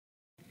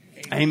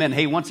Amen.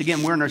 Hey, once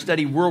again, we're in our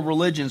study, World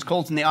Religions,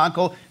 Cults, and the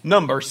Occult.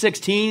 Number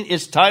 16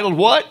 is titled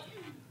what?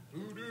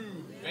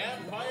 Voodoo,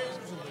 Vampires,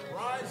 and the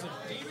Rise of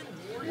Demon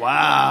Warriors.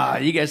 Wow,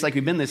 you guys, like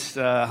we've been this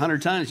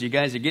 100 times, you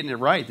guys are getting it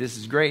right. This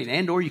is great.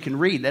 And or you can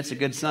read. That's a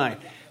good sign.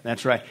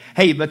 That's right.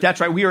 Hey, but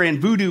that's right. We are in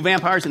Voodoo,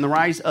 Vampires, and the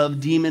Rise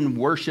of Demon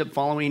Worship,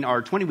 following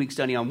our 20-week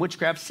study on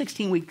witchcraft,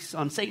 16 weeks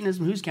on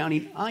Satanism. Who's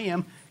counting? I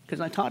am,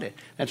 because I taught it.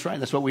 That's right.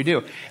 That's what we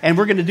do. And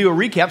we're going to do a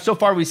recap. So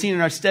far, we've seen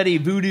in our study,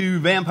 Voodoo,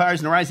 Vampires,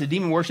 and the Rise of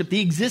Demon Worship,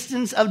 the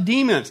existence of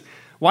demons.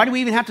 Why do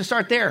we even have to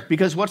start there?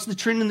 Because what's the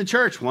trend in the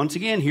church? Once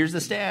again, here's the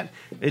stat.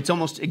 It's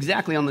almost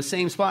exactly on the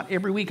same spot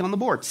every week on the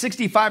board.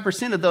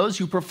 65% of those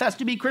who profess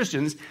to be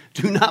Christians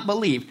do not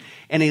believe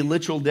in a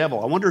literal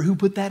devil. I wonder who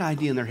put that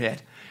idea in their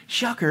head.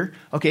 Shocker.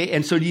 Okay,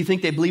 and so do you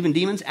think they believe in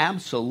demons?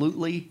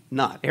 Absolutely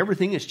not.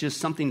 Everything is just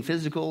something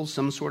physical,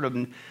 some sort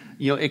of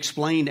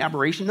explained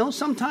aberration. No,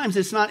 sometimes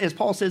it's not, as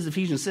Paul says in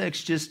Ephesians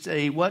 6, just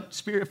a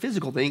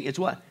physical thing. It's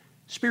what?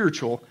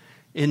 Spiritual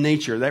in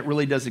nature. That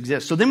really does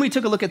exist. So then we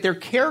took a look at their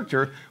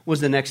character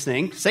was the next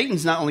thing.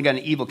 Satan's not only got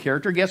an evil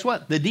character, guess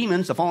what? The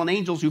demons, the fallen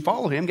angels who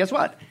follow him, guess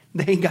what?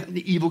 They got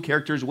the evil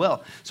character as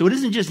well. So it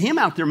isn't just him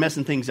out there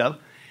messing things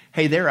up.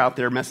 Hey, they're out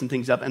there messing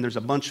things up, and there's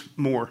a bunch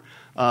more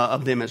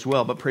of them as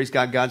well. But praise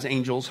God, God's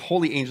angels,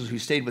 holy angels who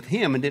stayed with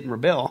him and didn't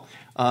rebel,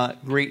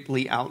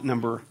 greatly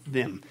outnumber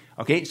them.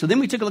 Okay, so then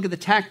we took a look at the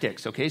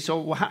tactics. Okay,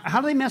 so how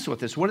do they mess with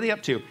this? What are they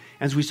up to?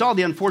 As we saw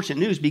the unfortunate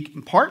news,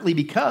 partly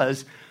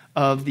because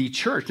of the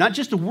church, not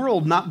just the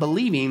world not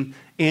believing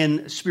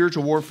in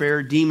spiritual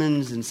warfare,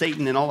 demons and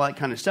Satan and all that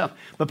kind of stuff,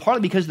 but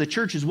partly because the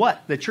church is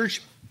what? The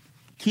church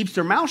keeps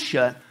their mouth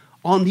shut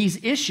on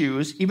these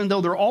issues, even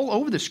though they're all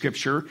over the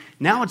scripture.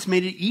 Now it's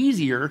made it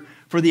easier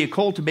for the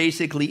occult to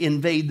basically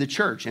invade the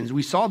church. And as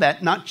we saw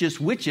that, not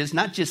just witches,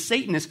 not just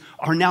Satanists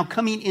are now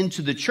coming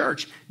into the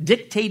church,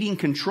 dictating,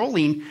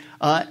 controlling,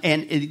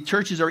 and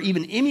churches are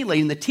even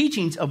emulating the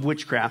teachings of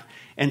witchcraft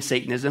and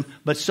Satanism.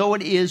 But so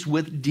it is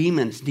with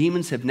demons.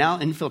 Demons have now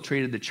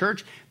infiltrated the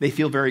church. They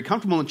feel very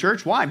comfortable in the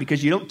church. Why?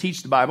 Because you don't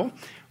teach the Bible,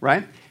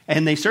 right?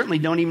 And they certainly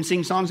don't even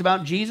sing songs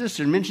about Jesus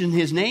or mention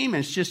his name.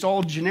 And it's just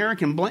all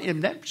generic and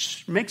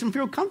that makes them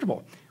feel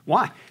comfortable.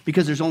 Why?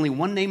 Because there's only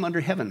one name under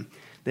heaven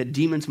that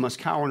demons must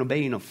cower and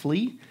obey and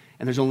flee.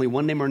 And there's only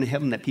one name under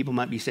heaven that people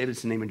might be saved.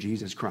 It's the name of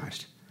Jesus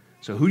Christ.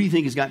 So who do you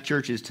think has got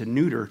churches to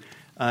neuter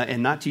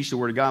and not teach the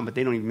word of God, but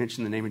they don't even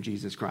mention the name of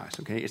Jesus Christ?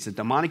 Okay, it's a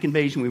demonic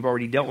invasion. We've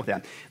already dealt with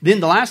that. Then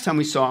the last time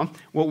we saw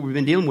what we've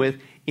been dealing with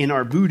in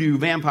our Voodoo,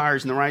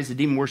 Vampires, and the Rise of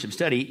Demon Worship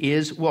study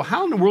is, well,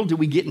 how in the world did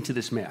we get into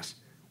this mess?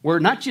 Where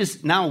not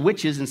just now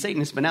witches and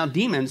Satanists, but now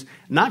demons,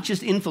 not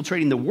just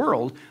infiltrating the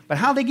world, but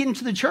how they get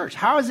into the church.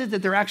 How is it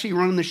that they're actually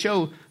running the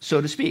show, so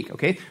to speak?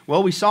 Okay.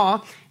 Well, we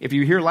saw, if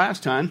you were here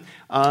last time,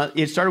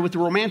 it started with the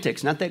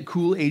Romantics, not that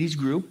cool 80s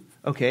group.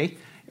 Okay.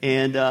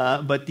 And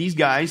but these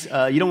guys,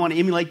 you don't want to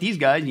emulate these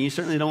guys, and you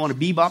certainly don't want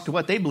to bebop to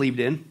what they believed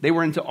in. They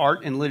were into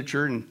art and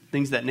literature and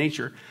things of that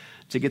nature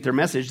to get their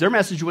message. Their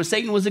message was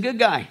Satan was a good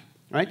guy.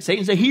 Right?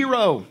 Satan's a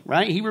hero,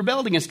 right? He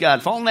rebelled against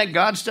God. Following that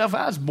God stuff,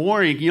 that's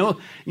boring.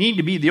 You need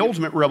to be the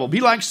ultimate rebel.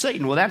 Be like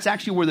Satan. Well, that's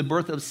actually where the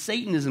birth of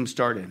Satanism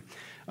started.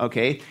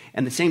 Okay?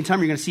 And at the same time,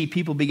 you're going to see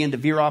people begin to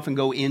veer off and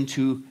go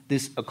into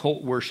this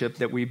occult worship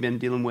that we've been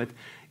dealing with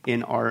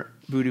in our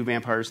Voodoo,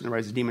 Vampires, and the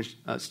Rise of Demons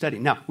study.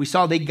 Now, we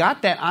saw they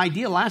got that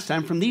idea last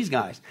time from these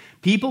guys.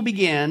 People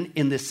began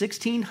in the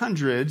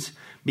 1600s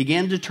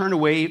began to turn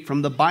away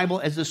from the Bible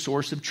as the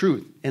source of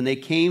truth. And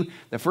the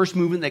first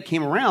movement that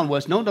came around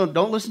was, no,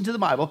 don't listen to the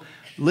Bible,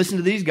 listen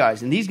to these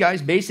guys. And these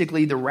guys,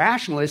 basically, the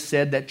rationalists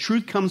said that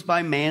truth comes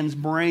by man's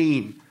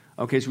brain.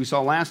 Okay, as we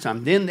saw last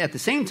time. Then at the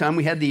same time,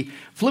 we had the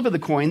flip of the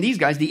coin. These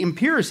guys, the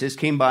empiricists,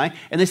 came by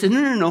and they said,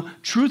 no,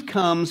 truth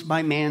comes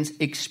by man's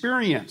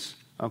experience.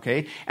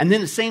 Okay, and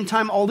then at the same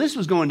time all this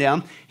was going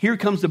down, here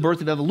comes the birth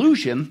of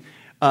evolution,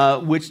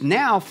 which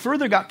now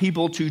further got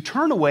people to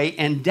turn away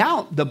and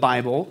doubt the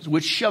Bible,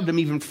 which shoved them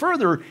even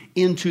further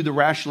into the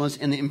rationalist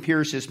and the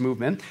empiricist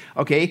movement.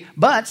 Okay,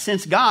 but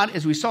since God,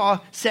 as we saw,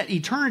 set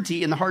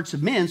eternity in the hearts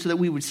of men so that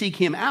we would seek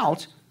him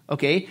out,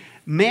 okay,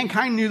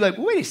 mankind knew, like,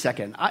 wait a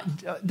second,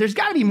 there's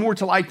got to be more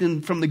to life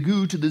than from the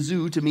goo to the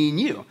zoo to me and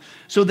you.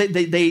 So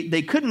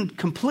they couldn't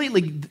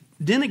completely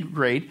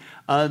denigrate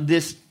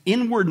this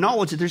inward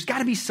knowledge that there's got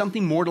to be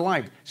something more to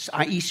life,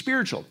 i.e.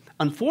 spiritual.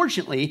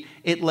 Unfortunately,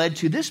 it led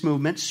to this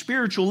movement,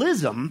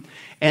 spiritualism.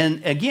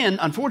 And again,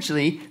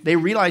 unfortunately, they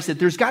realized that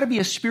there's got to be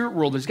a spirit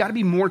world. There's got to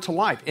be more to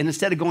life. And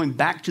instead of going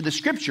back to the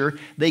scripture,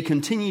 they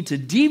continue to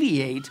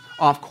deviate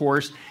off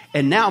course.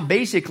 And now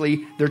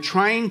basically they're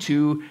trying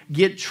to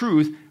get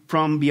truth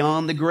from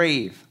beyond the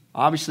grave.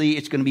 Obviously,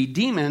 it's going to be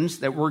demons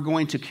that we're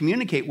going to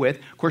communicate with.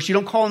 Of course, you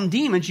don't call them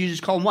demons. You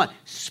just call them what?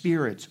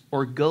 Spirits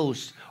or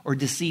ghosts or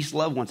deceased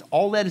loved ones.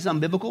 All that is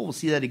unbiblical. We'll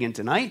see that again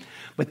tonight.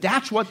 But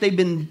that's what they've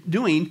been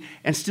doing.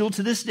 And still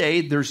to this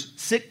day, there's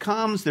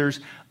sitcoms, there's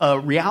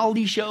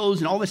reality shows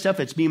and all this stuff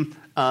that's being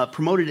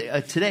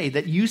promoted today,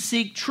 that you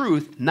seek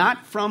truth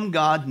not from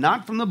God,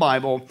 not from the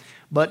Bible,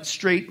 but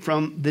straight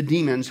from the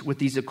demons with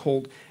these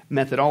occult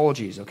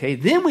methodologies, okay?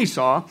 Then we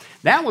saw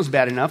that was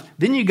bad enough.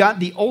 Then you got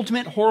the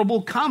ultimate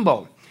horrible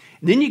combo.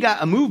 Then you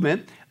got a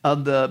movement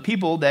of the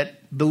people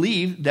that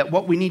believe that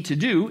what we need to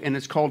do, and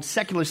it's called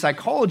secular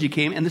psychology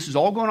came, and this is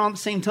all going on at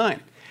the same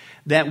time,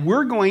 that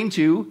we're going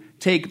to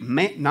take,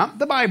 not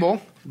the Bible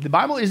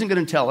isn't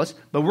going to tell us,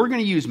 but we're going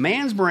to use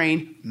man's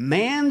brain,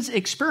 man's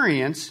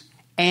experience,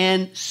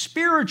 and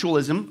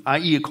spiritualism,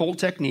 i.e. occult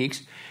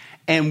techniques,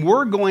 and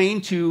we're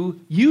going to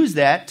use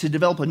that to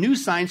develop a new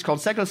science called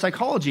secular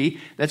psychology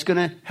that's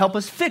going to help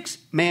us fix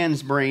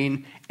man's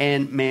brain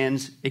and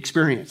man's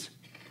experience.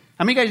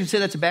 How many guys would say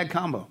that's a bad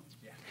combo?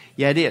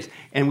 Yeah, it is.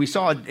 And we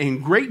saw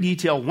in great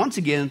detail, once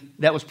again,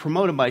 that was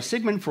promoted by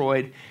Sigmund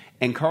Freud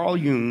and Carl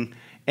Jung.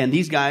 And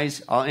these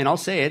guys, and I'll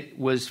say it,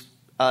 was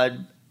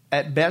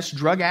at best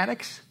drug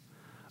addicts,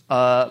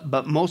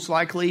 but most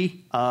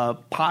likely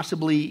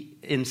possibly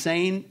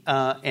insane.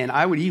 And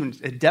I would even,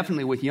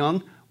 definitely with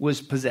Jung,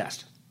 was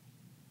possessed.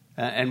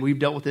 And we've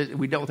dealt with it.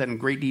 We dealt with that in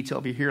great detail.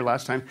 If you're here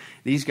last time,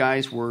 these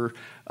guys were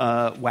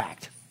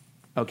whacked.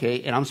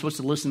 Okay, and I'm supposed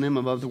to listen to them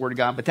above the Word of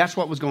God, but that's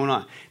what was going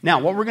on. Now,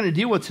 what we're going to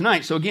deal with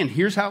tonight, so again,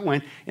 here's how it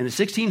went. In the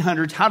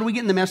 1600s, how do we get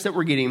in the mess that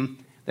we're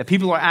getting, that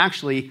people are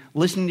actually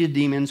listening to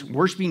demons,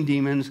 worshiping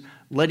demons,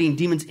 letting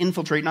demons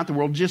infiltrate, not the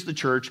world, just the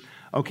church,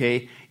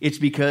 okay? It's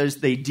because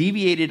they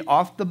deviated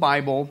off the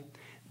Bible.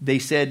 They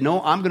said,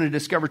 no, I'm going to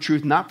discover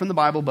truth not from the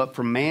Bible, but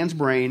from man's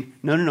brain.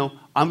 No,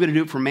 I'm going to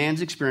do it from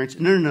man's experience.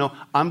 No,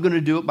 I'm going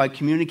to do it by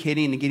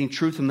communicating and getting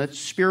truth from the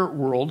spirit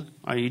world,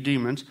 i.e.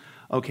 demons,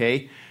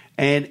 okay?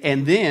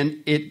 And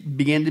then it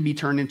began to be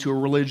turned into a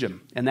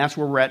religion. And that's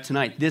where we're at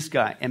tonight, this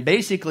guy. And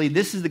basically,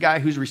 this is the guy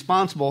who's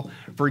responsible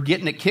for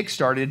getting it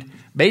kick-started.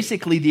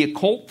 Basically, the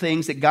occult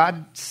things that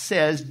God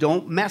says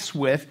don't mess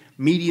with,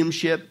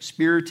 mediumship,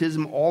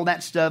 spiritism, all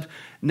that stuff,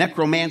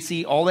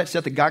 necromancy, all that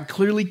stuff that God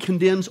clearly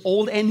condemns,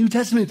 Old and New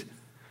Testament.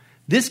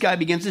 This guy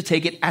begins to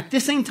take it at the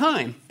same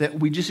time that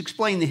we just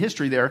explained the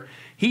history there.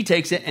 He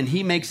takes it and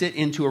he makes it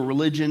into a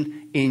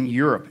religion in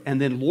Europe. And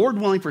then, Lord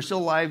willing, if we're still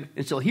alive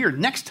and still here,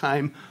 next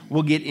time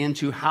we'll get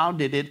into how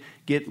did it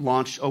get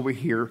launched over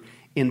here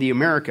in the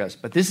Americas.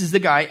 But this is the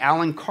guy,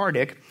 Alan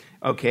Kardec,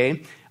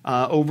 okay,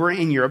 over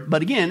in Europe.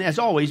 But again, as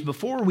always,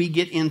 before we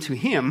get into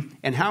him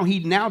and how he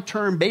now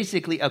turned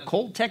basically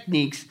occult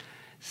techniques,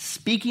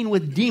 speaking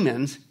with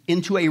demons,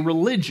 into a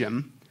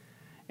religion,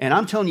 and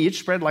I'm telling you, it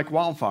spread like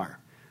wildfire.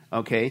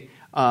 Okay,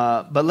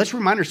 but let's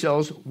remind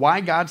ourselves why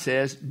God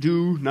says,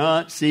 do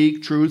not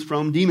seek truth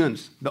from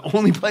demons. The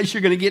only place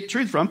you're going to get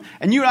truth from,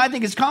 and you and I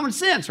think it's common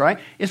sense, right?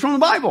 It's from the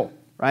Bible,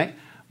 right?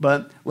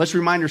 But let's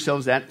remind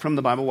ourselves that from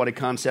the Bible, what a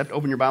concept.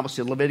 Open your Bibles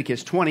to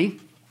Leviticus 20.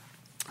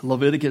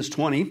 Leviticus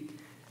 20.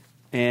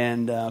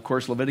 And, of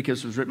course,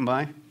 Leviticus was written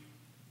by?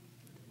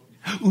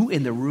 Ooh,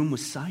 and the room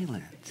was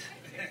silent.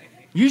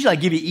 Usually I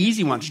give you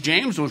easy ones.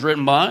 James was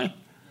written by?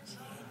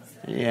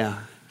 Yeah.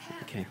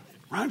 Okay.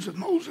 Rhymes with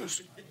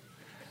Moses.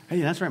 Hey,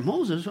 that's right,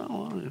 Moses.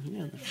 Oh,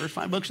 yeah, the first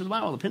 5 books of the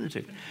Bible, the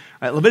Pentateuch. All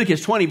right,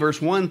 Leviticus 20, verse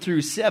 1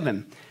 through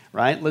 7.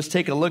 Right, let's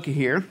take a look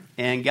here.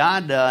 And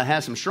God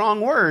has some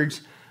strong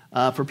words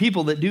for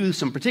people that do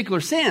some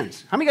particular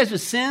sins. How many guys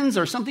with sins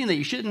are something that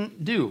you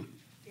shouldn't do?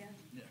 Yeah.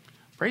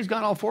 Praise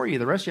God all for you.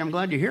 The rest of you, I'm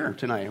glad you're here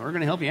tonight. We're going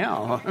to help you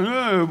out.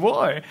 Oh,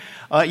 boy.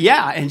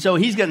 Yeah, and so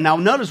he's going to, now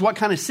notice what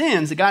kind of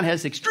sins that God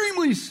has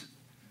extremely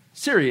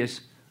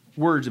serious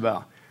words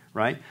about.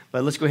 Right?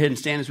 But let's go ahead and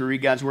stand as we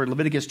read God's word.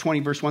 Leviticus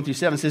 20, verse 1 through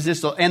 7 says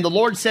this, and the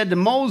Lord said to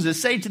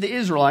Moses, say to the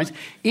Israelites,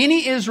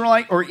 any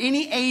Israelite or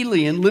any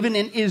alien living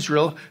in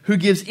Israel who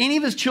gives any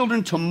of his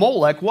children to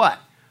Molech, what?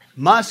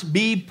 Must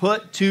be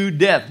put to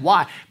death.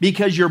 Why?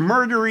 Because you're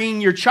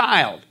murdering your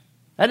child.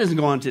 That doesn't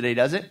go on today,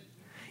 does it?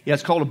 Yeah,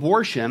 it's called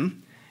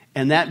abortion.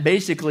 And that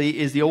basically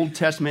is the Old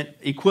Testament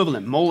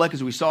equivalent. Molech,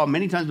 as we saw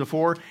many times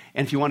before.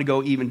 And if you want to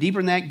go even deeper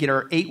than that, get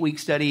our 8-week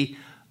study,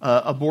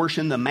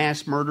 abortion, the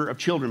mass murder of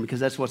children, because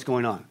that's what's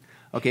going on.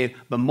 Okay,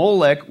 but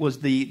Molech was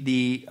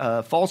the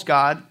false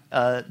god,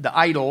 the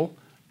idol,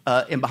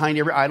 and behind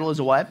every idol is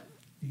a what?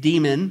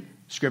 Demon,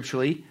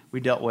 scripturally, we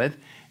dealt with.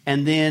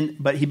 And then,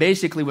 but he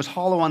basically was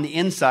hollow on the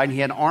inside, and he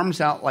had arms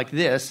out like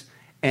this,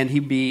 and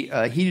he'd be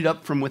heated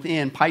up from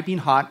within, piping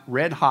hot,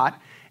 red hot,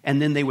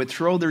 and then they would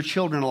throw their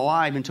children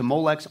alive into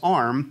Molech's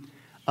arm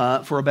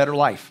for a better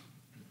life.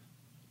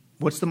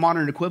 What's the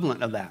modern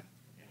equivalent of that?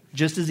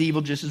 Just as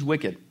evil, just as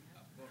wicked.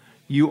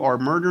 You are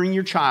murdering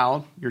your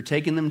child. You're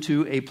taking them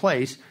to a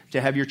place to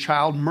have your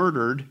child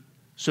murdered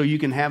so you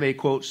can have a,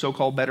 quote,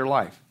 so-called better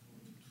life.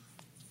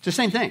 It's the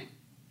same thing,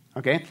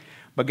 okay?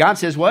 But God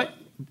says what?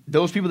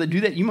 Those people that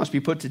do that, you must be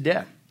put to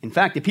death. In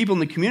fact, the people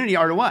in the community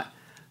are to what?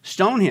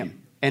 Stone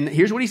him. And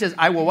here's what he says.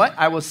 I will what?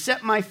 I will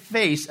set my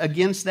face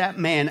against that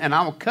man, and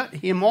I will cut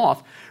him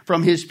off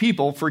from his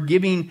people for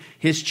giving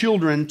his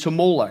children to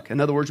Molech.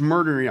 In other words,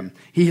 murdering him.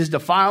 He has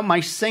defiled my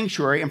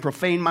sanctuary and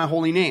profaned my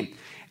holy name.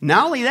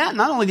 Not only that,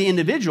 not only the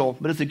individual,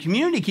 but if the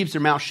community keeps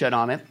their mouth shut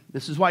on it,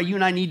 this is why you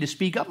and I need to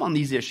speak up on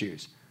these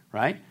issues,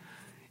 right?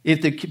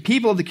 If the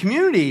people of the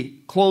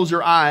community close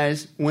their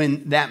eyes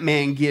when that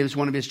man gives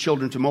one of his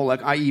children to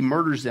Molech, i.e.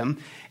 murders them,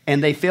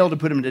 and they fail to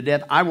put him to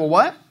death, I will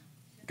what?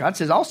 God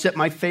says, I'll set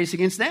my face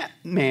against that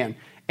man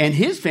and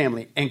his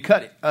family and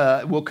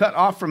will cut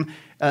off from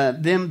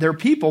them their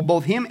people,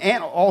 both him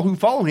and all who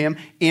follow him,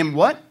 in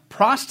what?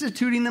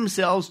 Prostituting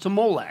themselves to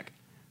Molech,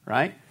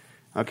 right?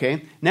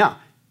 Okay, now,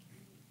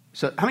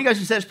 so how many guys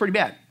have said it's pretty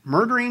bad?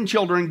 Murdering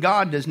children,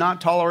 God does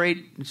not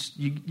tolerate.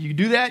 You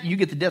do that, you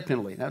get the death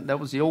penalty. That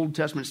was the Old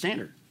Testament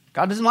standard.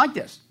 God doesn't like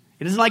this.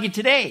 He doesn't like it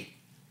today.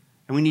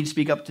 And we need to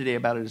speak up today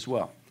about it as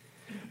well.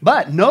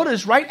 But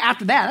notice right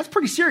after that's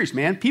pretty serious,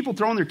 man. People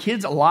throwing their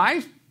kids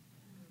alive,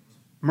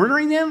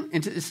 murdering them.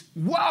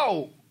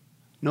 Whoa.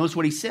 Notice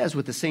what he says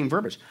with the same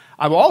verbiage.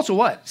 I will also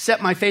what?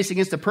 Set my face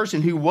against the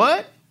person who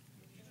what?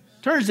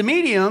 Turns to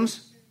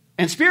mediums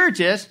and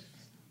spiritists.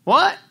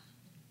 What?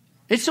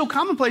 It's so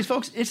commonplace,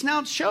 folks. It's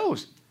now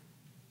shows.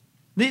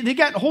 They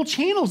got whole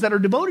channels that are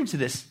devoted to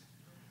this.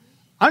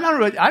 I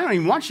don't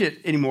even watch it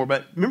anymore,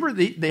 but remember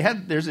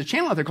there's a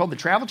channel out there called the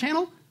Travel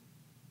Channel.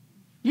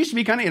 It used to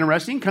be kind of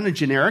interesting, kind of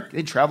generic.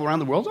 They'd travel around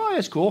the world. Oh,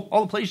 that's cool.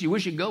 All the places you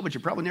wish you'd go, but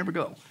you probably never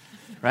go.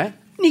 Right?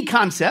 Neat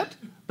concept.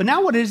 But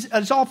now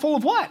it's all full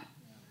of what?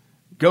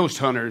 Ghost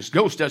hunters,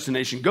 ghost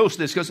destination, ghost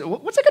this, ghost.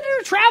 What's that going to do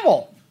to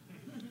travel?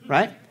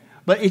 Right?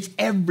 But it's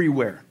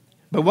everywhere.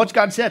 But what's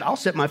God said? I'll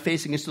set my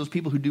face against those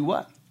people who do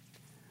what?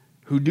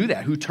 Who do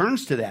that, who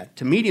turns to that,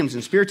 to mediums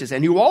and spiritists,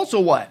 and who also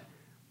what?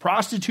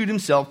 Prostitute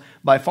himself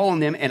by following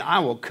them, and I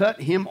will cut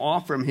him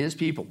off from his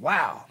people.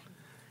 Wow.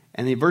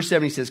 And then verse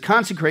 7 he says,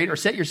 consecrate or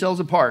set yourselves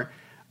apart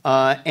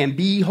and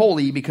be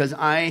holy because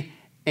I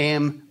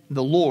am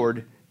the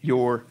Lord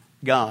your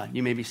God.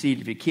 You may be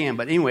seated if you can.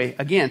 But anyway,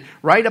 again,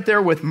 right up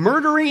there with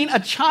murdering a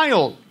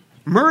child.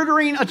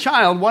 Murdering a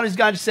child. What does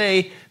God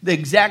say? The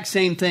exact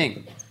same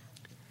thing.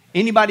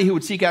 Anybody who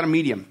would seek out a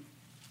medium.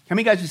 How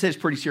many guys would say it's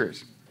pretty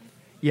serious?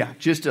 Yeah,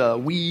 just a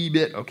wee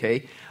bit,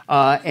 okay.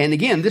 And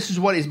again, this is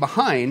what is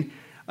behind,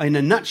 in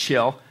a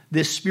nutshell,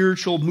 this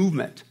spiritual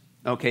movement.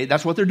 Okay,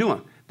 that's what they're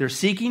doing. They're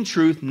seeking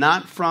truth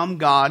not from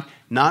God,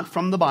 not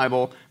from the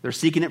Bible. They're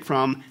seeking it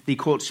from the,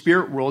 quote,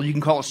 spirit world. You can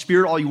call it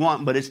spirit all you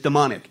want, but it's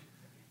demonic.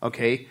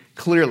 Okay,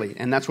 clearly.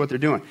 And that's what they're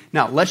doing.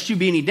 Now, lest you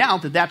be any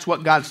doubt that that's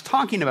what God's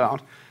talking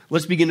about,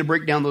 let's begin to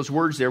break down those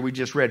words there we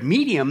just read.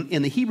 Medium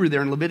in the Hebrew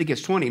there in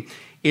Leviticus 20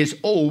 is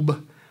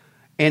ob,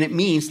 and it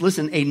means,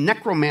 listen, a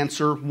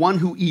necromancer, one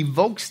who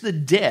evokes the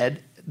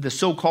dead, the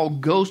so-called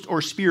ghost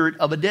or spirit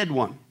of a dead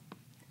one.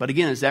 But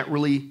again, is that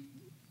really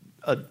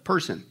a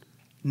person?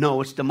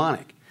 No, it's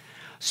demonic.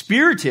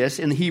 Spiritist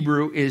in the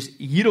Hebrew is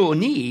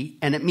yidoni,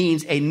 and it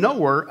means a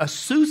knower, a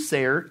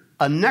soothsayer,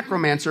 a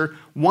necromancer,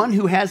 one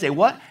who has a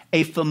what?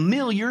 A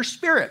familiar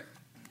spirit.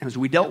 As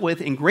we dealt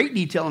with in great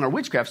detail in our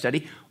witchcraft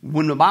study,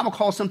 when the Bible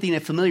calls something a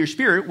familiar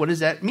spirit, what does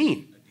that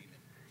mean?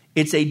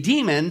 It's a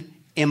demon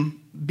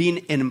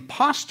being an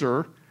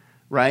imposter,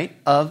 right,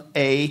 of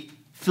a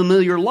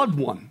familiar loved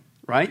one.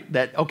 Right?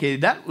 That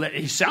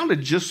he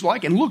sounded just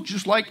like and looked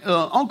just like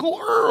Uncle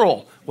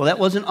Earl. Well, that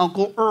wasn't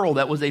Uncle Earl.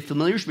 That was a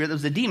familiar spirit. That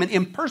was a demon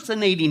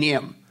impersonating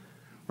him.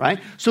 Right?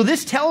 So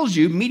this tells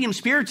you, medium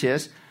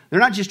spiritists, they're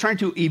not just trying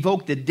to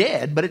evoke the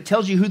dead, but it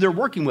tells you who they're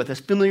working with, a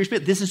familiar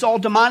spirit. This is all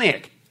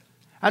demonic.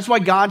 That's why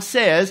God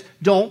says,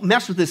 don't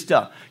mess with this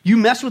stuff. You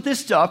mess with this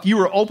stuff, you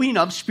are opening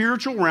up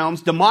spiritual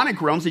realms, demonic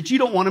realms that you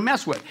don't want to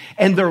mess with.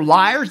 And they're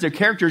liars, they're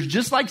characters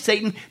just like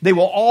Satan. They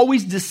will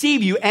always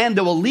deceive you and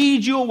they will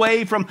lead you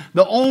away from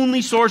the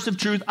only source of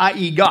truth,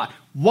 i.e. God,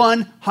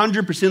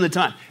 100% of the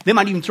time. They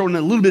might even throw in a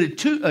little bit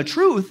of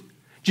truth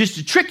just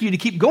to trick you to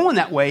keep going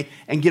that way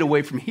and get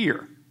away from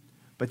here.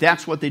 But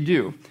that's what they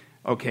do,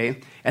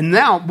 okay? And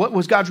now, what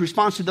was God's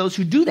response to those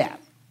who do that?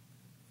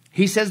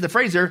 He says the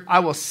phrase there, I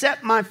will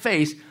set my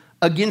face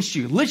against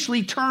you.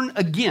 Literally turn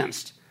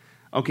against.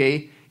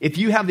 Okay? If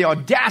you have the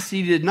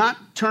audacity to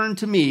not turn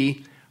to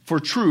me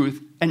for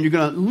truth, and you're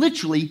going to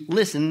literally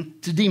listen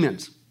to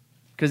demons.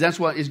 Because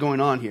that's what is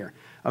going on here.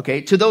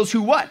 Okay? To those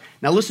who what?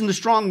 Now listen to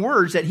strong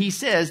words that he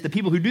says, the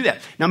people who do that.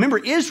 Now remember,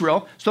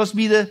 Israel is supposed to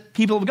be the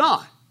people of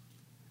God.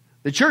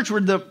 The church were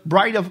the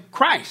bride of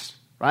Christ.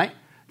 Right?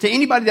 To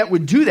anybody that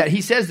would do that,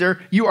 he says there,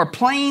 you are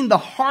playing the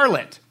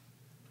harlot.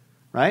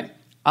 Right?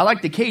 I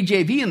like the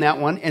KJV in that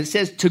one, and it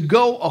says to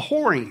go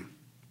a-whoring.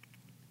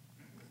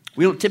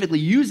 We don't typically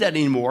use that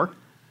anymore,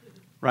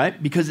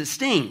 right? Because it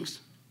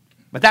stings.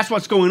 But that's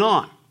what's going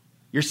on.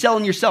 You're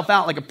selling yourself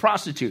out like a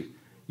prostitute.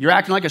 You're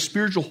acting like a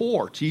spiritual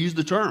whore, to use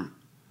the term.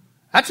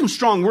 That's some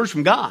strong words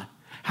from God.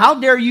 How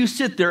dare you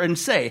sit there and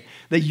say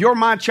that you're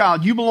my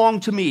child, you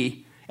belong to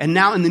me, and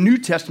now in the New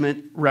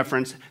Testament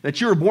reference, that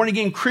you're a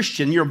born-again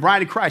Christian, you're a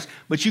bride of Christ,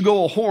 but you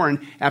go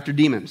a-whoring after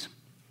demons.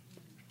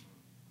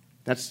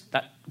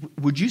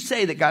 Would you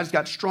say that God's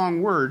got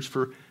strong words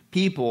for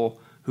people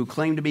who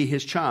claim to be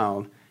his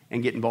child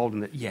and get involved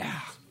in that? Yeah.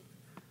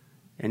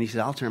 And he said,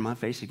 I'll turn my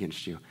face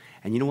against you.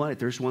 And you know what? If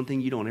there's one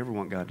thing you don't ever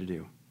want God to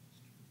do,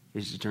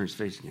 is to turn his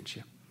face against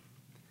you.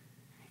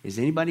 Is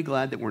anybody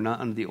glad that we're not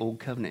under the old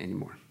covenant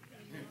anymore?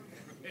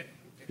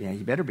 Yeah,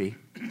 you better be.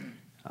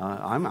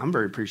 I'm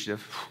very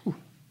appreciative. Whew.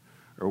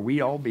 Or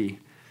we'd all be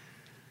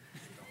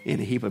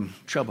in a heap of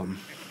trouble.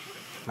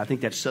 I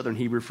think that's Southern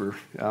Hebrew for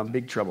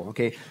big trouble,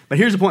 okay? But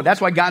here's the point. That's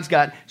why God's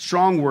got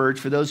strong words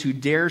for those who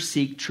dare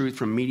seek truth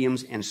from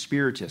mediums and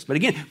spiritists.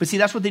 But see,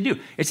 that's what they do.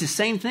 It's the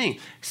same thing.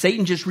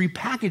 Satan just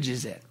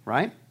repackages it,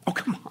 right? Oh,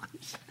 come on.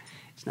 It's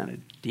not a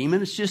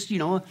demon. It's just,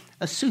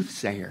 a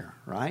soothsayer,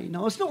 right?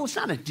 No, it's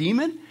not a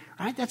demon,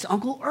 right? That's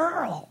Uncle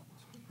Earl,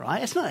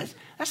 right?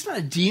 That's not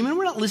a demon.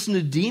 We're not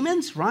listening to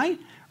demons, right?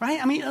 Right?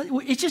 I mean,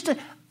 it's just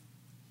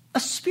a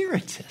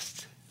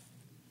spiritist.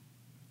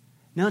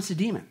 No, it's a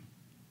demon.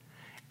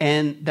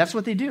 And that's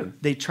what they do.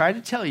 They try to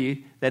tell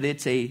you that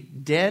it's a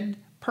dead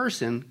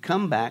person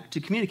come back to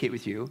communicate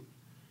with you,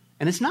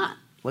 and it's not.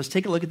 Let's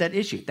take a look at that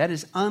issue. That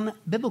is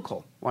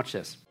unbiblical. Watch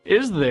this.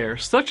 Is there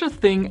such a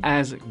thing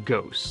as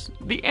ghosts?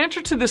 The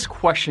answer to this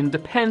question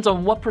depends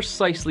on what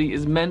precisely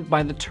is meant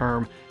by the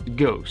term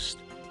ghost.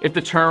 If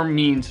the term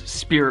means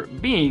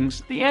spirit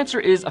beings, the answer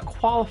is a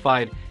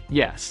qualified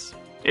yes.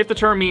 If the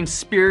term means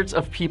spirits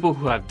of people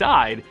who have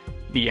died,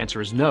 the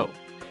answer is no.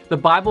 The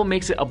Bible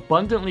makes it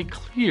abundantly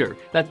clear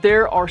that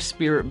there are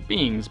spirit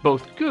beings,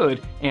 both good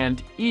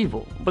and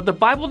evil. But the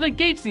Bible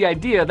negates the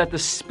idea that the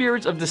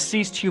spirits of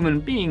deceased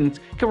human beings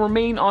can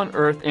remain on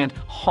earth and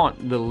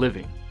haunt the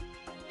living.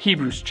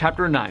 Hebrews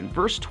chapter 9,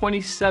 verse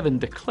 27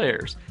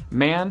 declares,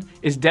 man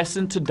is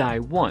destined to die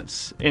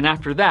once, and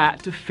after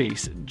that to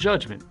face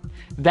judgment.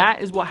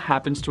 That is what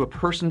happens to a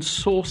person's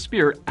soul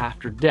spirit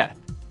after death,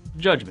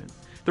 judgment.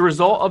 The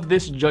result of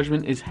this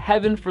judgment is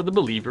heaven for the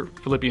believer,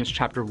 Philippians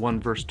chapter 1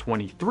 verse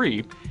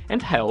 23,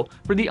 and hell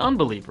for the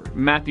unbeliever,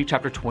 Matthew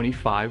chapter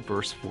 25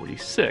 verse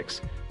 46.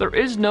 There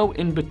is no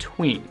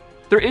in-between.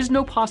 There is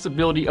no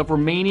possibility of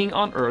remaining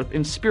on earth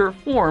in spirit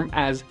form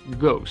as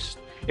ghosts.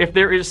 If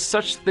there is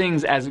such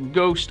things as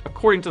ghosts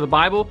according to the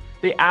Bible,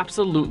 they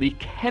absolutely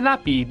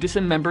cannot be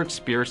dismembered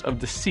spirits of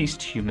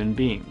deceased human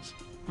beings.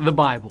 The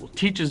Bible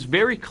teaches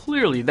very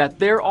clearly that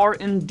there are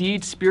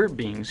indeed spirit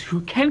beings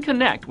who can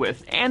connect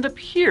with and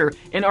appear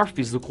in our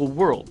physical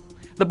world.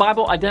 The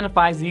Bible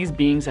identifies these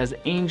beings as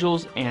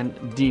angels and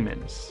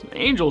demons.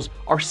 Angels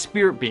are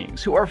spirit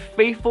beings who are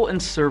faithful in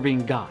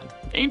serving God.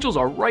 Angels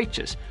are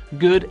righteous,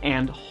 good,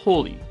 and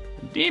holy.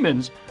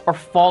 Demons are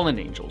fallen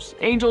angels,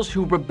 angels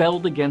who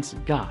rebelled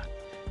against God.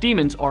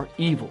 Demons are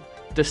evil,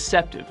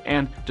 deceptive,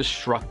 and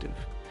destructive.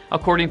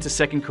 According to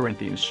 2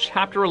 Corinthians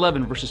chapter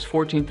 11 verses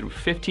 14 through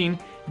 15,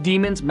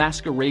 demons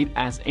masquerade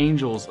as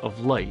angels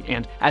of light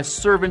and as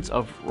servants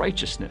of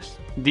righteousness.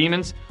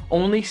 Demons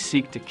only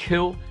seek to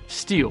kill,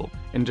 steal,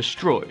 and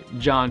destroy.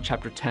 John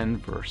chapter 10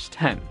 verse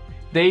 10.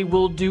 They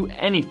will do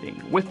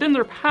anything within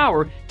their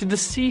power to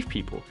deceive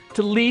people,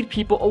 to lead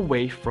people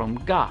away from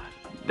God.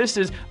 This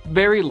is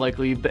very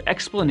likely the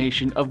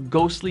explanation of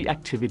ghostly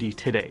activity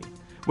today.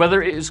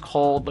 Whether it is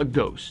called a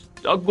ghost,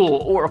 a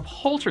ghoul, or a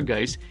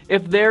poltergeist,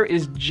 if there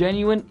is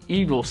genuine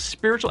evil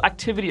spiritual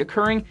activity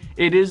occurring,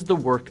 it is the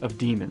work of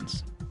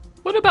demons.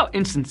 What about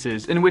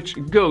instances in which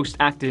ghosts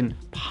act in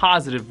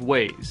positive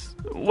ways?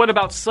 What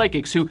about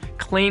psychics who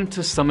claim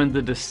to summon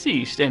the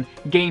deceased and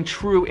gain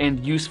true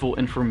and useful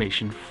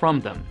information from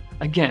them?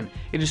 Again,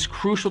 it is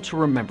crucial to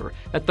remember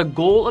that the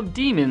goal of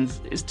demons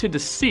is to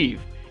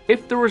deceive.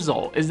 If the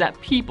result is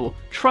that people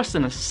trust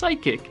in a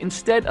psychic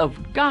instead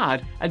of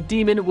God, a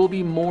demon will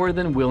be more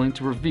than willing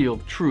to reveal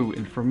true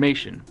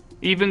information.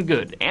 Even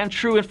good and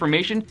true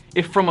information,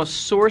 if from a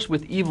source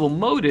with evil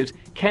motives,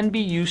 can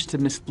be used to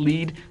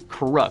mislead,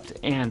 corrupt,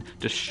 and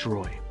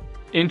destroy.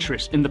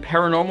 Interest in the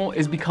paranormal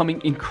is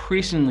becoming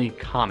increasingly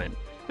common.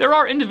 There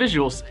are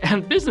individuals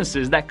and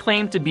businesses that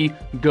claim to be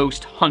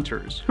ghost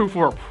hunters, who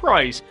for a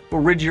price will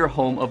rid your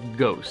home of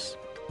ghosts.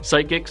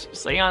 Psychics,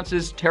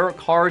 seances, tarot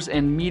cards,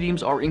 and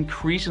mediums are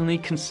increasingly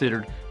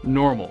considered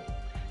normal.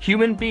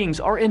 Human beings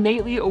are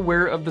innately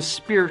aware of the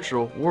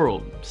spiritual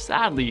world.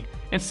 Sadly,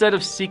 instead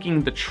of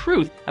seeking the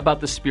truth about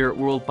the spirit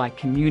world by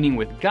communing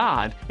with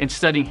God and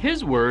studying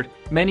His Word,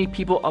 many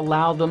people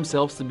allow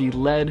themselves to be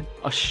led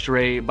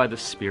astray by the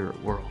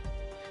spirit world.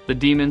 The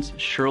demons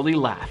surely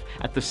laugh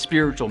at the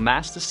spiritual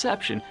mass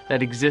deception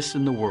that exists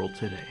in the world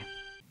today.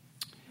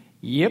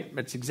 Yep,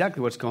 that's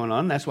exactly what's going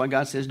on. That's why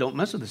God says don't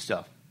mess with this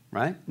stuff.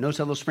 Right? Notice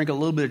how they'll sprinkle a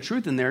little bit of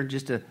truth in there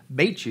just to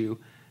bait you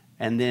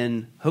and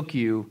then hook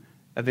you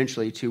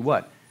eventually to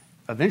what?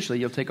 Eventually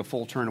you'll take a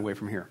full turn away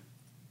from here.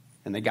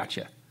 And they got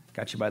you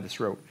by the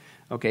throat.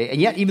 Okay,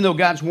 and yet even though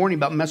God's warning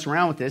about messing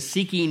around with this,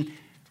 seeking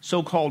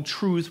so-called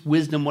truth,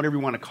 wisdom, whatever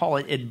you want to call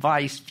it,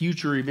 advice,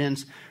 future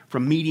events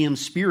from medium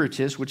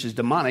spiritists, which is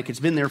demonic. It's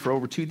been there for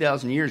over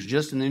 2,000 years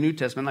just in the New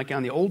Testament, like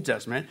in the Old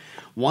Testament.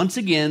 Once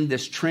again,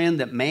 this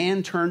trend that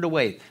man turned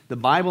away. The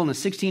Bible in the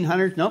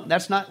 1600s, nope,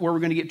 that's not where we're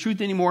going to get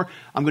truth anymore.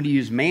 I'm going to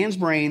use man's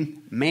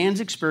brain, man's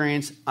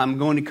experience. I'm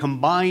going to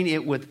combine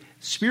it with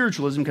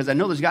spiritualism because I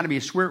know there's got to be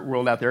a spirit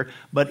world out there,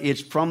 but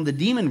it's from the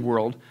demon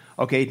world.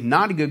 Okay,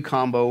 not a good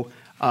combo.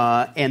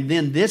 And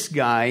then this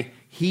guy,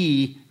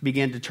 he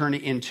began to turn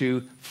it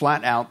into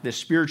flat out this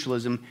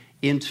spiritualism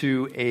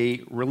into a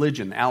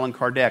religion, Allan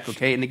Kardec,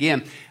 okay? And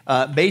again,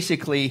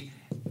 basically,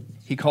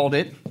 he called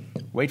it,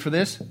 wait for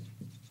this,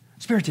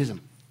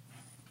 spiritism.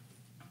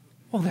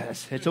 Well,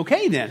 it's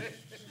okay then.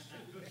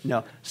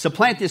 No.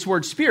 Supplant this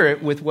word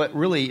spirit with what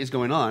really is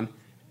going on.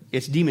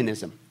 It's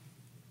demonism.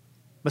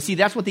 But see,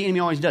 that's what the enemy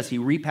always does. He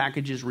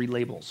repackages,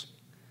 relabels,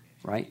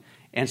 right?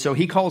 And so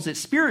he calls it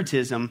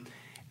spiritism,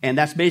 and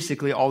that's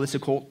basically all this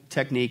occult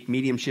technique,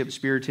 mediumship,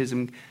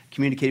 spiritism,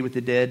 communicating with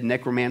the dead,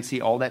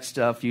 necromancy, all that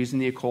stuff, using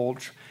the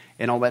occult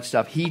and all that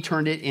stuff. He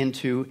turned it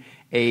into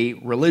a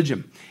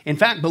religion. In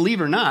fact,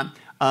 believe it or not,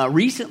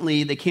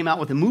 recently they came out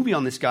with a movie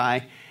on this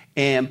guy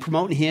and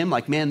promoting him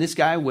like, man, this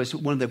guy was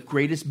one of the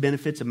greatest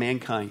benefits of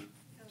mankind.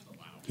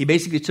 He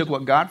basically took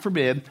what, God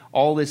forbid,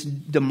 all this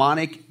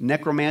demonic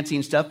necromancy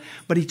and stuff,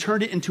 but he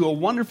turned it into a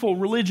wonderful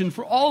religion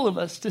for all of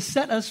us to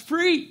set us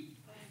free.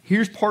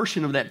 Here's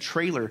portion of that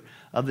trailer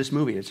of this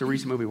movie. It's a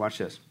recent movie. Watch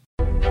this.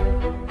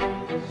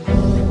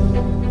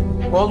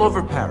 All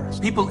over Paris,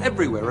 people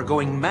everywhere are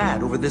going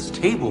mad over this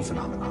table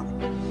phenomenon.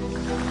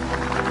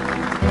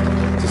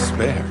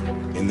 Despair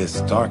in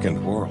this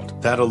darkened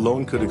world. That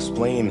alone could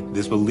explain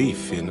this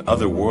belief in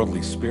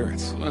otherworldly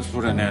spirits. Let's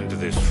put an end to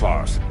this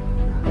farce.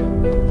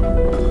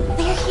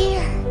 They're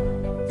here.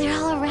 They're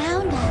all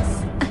around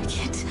us. I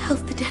can't tell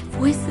the dead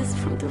voices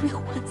from the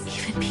real ones.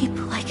 Even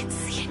people I can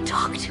see and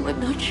talk to, I'm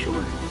not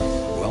sure.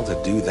 Well, to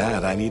do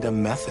that, I need a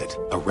method.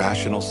 A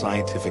rational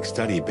scientific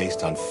study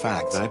based on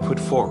facts. I put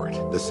forward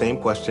the same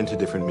question to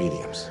different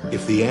mediums.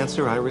 If the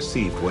answer I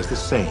received was the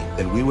same,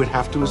 then we would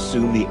have to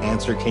assume the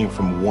answer came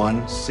from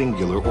one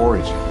singular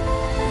origin.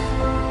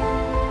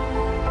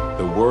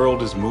 The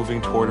world is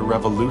moving toward a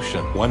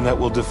revolution, one that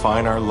will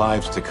define our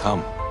lives to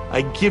come.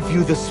 I give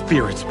you the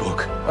Spirits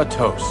book. A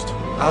toast.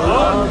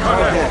 Allan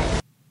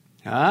Kardec.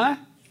 Huh?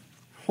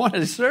 What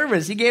a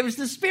service. He gave us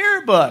the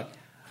Spirit book.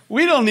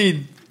 We don't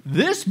need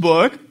this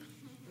book.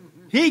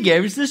 He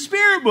gave us the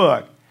Spirit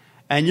book.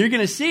 And you're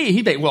going to see,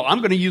 I'm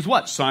going to use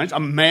what? Science, a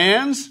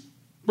man's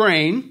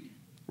brain,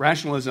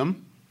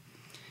 rationalism,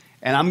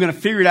 and I'm going to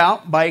figure it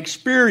out by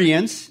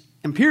experience,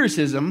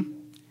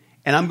 empiricism,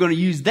 and I'm going to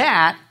use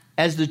that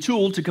as the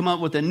tool to come up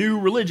with a new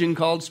religion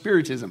called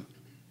Spiritism.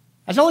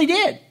 That's all he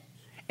did.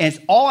 And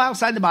it's all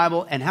outside the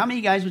Bible, and how many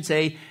guys would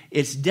say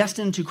it's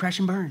destined to crash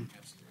and burn?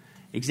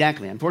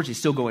 Exactly. Unfortunately, it's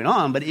still going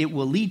on, but it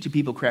will lead to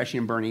people crashing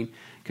and burning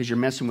because you're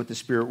messing with the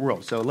spirit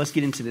world. So let's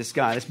get into this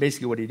guy. That's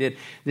basically what he did.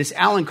 This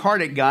Allan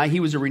Kardec guy, he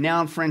was a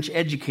renowned French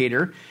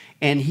educator,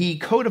 and he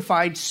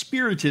codified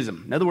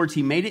Spiritism. In other words,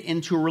 he made it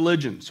into a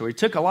religion. So he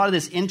took a lot of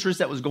this interest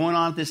that was going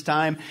on at this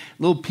time,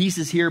 little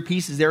pieces here,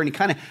 pieces there, and he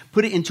kind of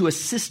put it into a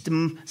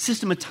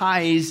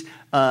systematized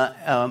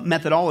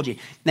methodology.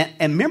 Now,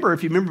 and remember,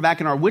 if you remember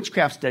back in our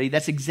witchcraft study,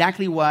 that's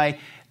exactly why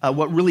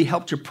what really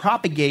helped to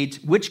propagate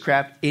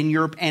witchcraft in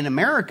Europe and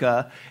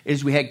America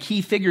is we had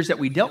key figures that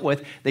we dealt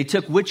with. They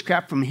took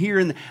witchcraft from here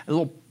and a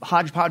little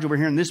hodgepodge over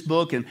here in this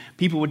book, and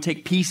people would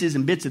take pieces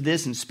and bits of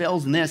this and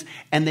spells and this,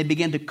 and they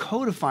began to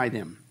codify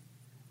them,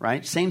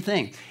 right? Same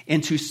thing,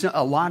 into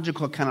a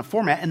logical kind of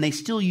format, and they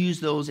still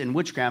use those in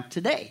witchcraft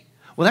today.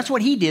 Well, that's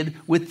what he did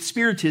with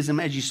Spiritism,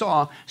 as you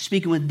saw,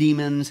 speaking with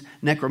demons,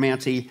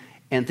 necromancy,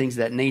 and things of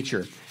that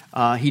nature.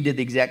 He did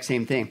the exact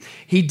same thing.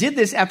 He did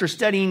this after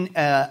studying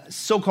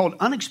so-called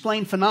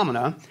unexplained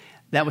phenomena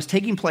that was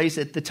taking place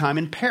at the time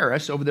in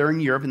Paris, over there in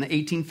Europe in the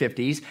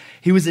 1850s.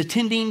 He was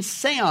attending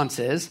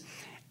seances,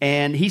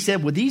 and he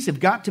said, well, these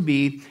have got to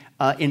be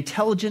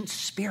intelligent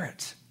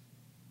spirits.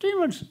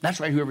 Demons.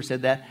 That's right, whoever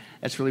said that,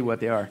 that's really what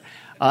they are.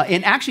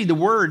 And actually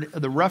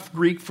the rough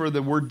Greek for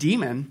the word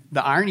demon,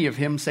 the irony of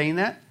him saying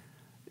that,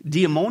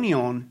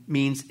 daimonion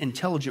means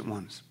intelligent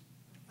ones.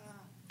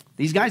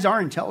 These guys are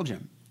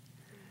intelligent.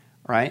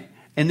 Right?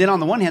 And then on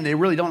the one hand, they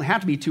really don't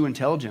have to be too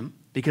intelligent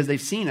because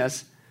they've seen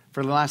us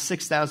for the last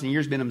 6,000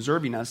 years, been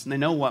observing us, and they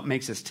know what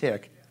makes us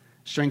tick,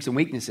 strengths and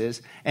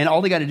weaknesses. And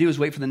all they got to do is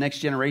wait for the next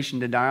generation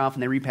to die off,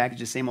 and they repackage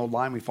the same old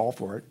lie, and we fall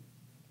for it.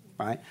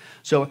 Right?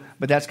 So,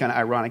 but that's kind of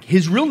ironic.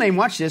 His real name,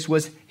 watch this,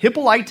 was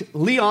Hippolyte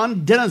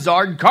Leon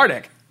Denizard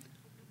Kardec.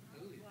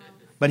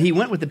 But he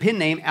went with the pen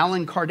name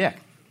Allan Kardec.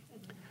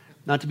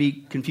 Not to be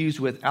confused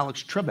with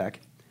Alex Trebek.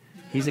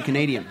 He's a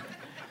Canadian.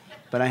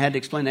 But I had to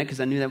explain that because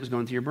I knew that was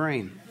going through your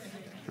brain,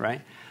 right?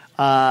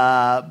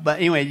 But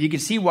anyway, you can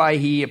see why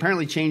he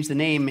apparently changed the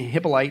name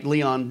Hippolyte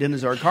Leon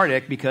Denizard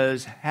Kardec,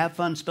 because have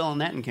fun spelling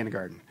that in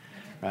kindergarten,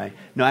 right?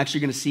 No,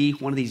 actually you're going to see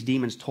one of these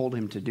demons told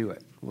him to do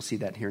it. We'll see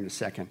that here in a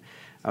second.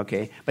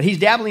 Okay, but he's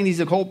dabbling in these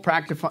occult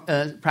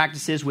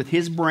practices with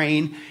his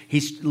brain.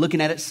 He's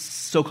looking at it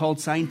so-called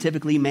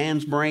scientifically,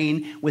 man's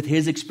brain, with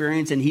his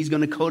experience, and he's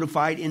going to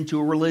codify it into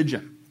a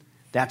religion.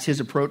 That's his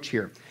approach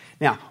here.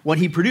 Now, what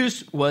he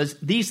produced was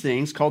these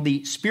things called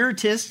the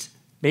Spiritist,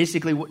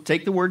 basically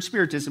take the word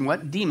Spiritism,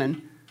 what?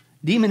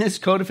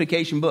 Demonist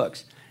codification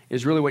books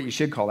is really what you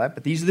should call that.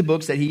 But these are the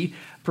books that he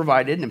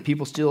provided, and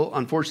people still,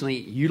 unfortunately,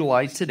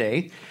 utilize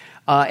today.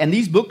 And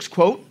these books,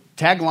 quote,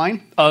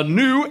 tagline, a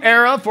new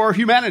era for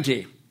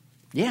humanity.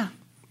 Yeah,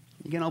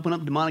 you're going to open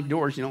up demonic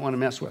doors you don't want to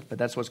mess with, but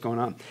that's what's going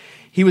on.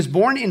 He was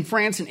born in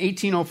France in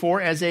 1804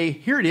 as a,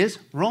 here it is,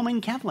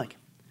 Roman Catholic.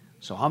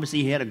 So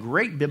obviously he had a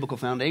great biblical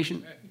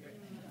foundation.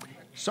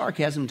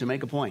 Sarcasm to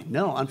make a point.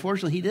 No,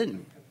 unfortunately he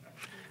didn't.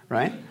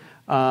 Right?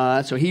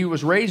 So he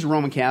was raised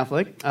Roman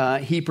Catholic.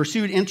 He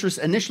pursued interests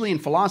initially in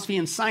philosophy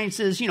and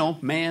sciences,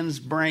 man's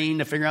brain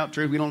to figure out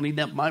truth. We don't need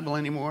that Bible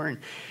anymore. And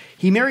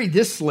he married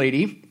this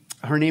lady.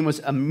 Her name was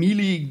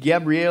Amélie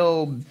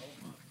Gabrielle.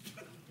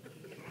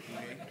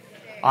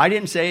 I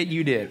didn't say it,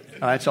 you did.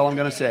 That's all I'm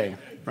going to say,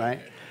 right?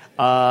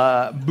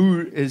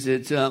 Is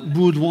it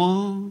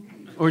Boudoir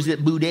or is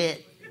it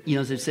Boudette?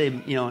 As they say,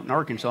 in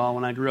Arkansas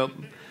when I grew up.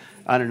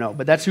 I don't know,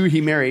 but that's who he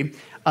married.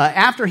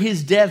 After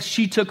his death,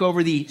 she took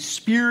over the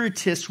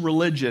Spiritist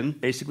religion,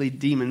 basically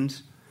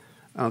demons,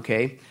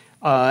 okay?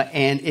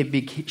 And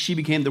she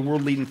became the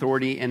world leading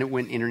authority, and it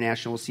went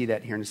international. We'll see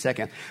that here in a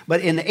second. But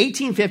in the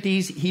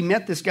 1850s, he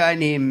met this guy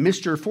named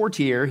Mr.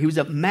 Fortier. He was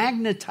a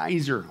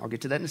magnetizer. I'll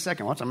get to that in a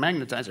second. What's a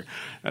magnetizer?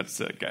 That's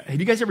a guy. Have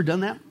you guys ever done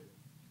that?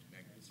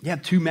 You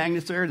have two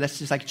magnets there? That's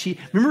just like cheap.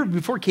 Remember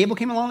before cable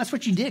came along? That's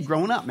what you did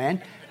growing up,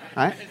 man.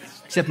 All right?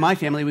 Except my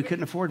family, we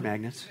couldn't afford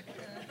magnets.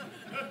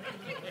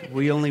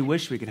 We only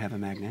wish we could have a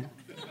magnet.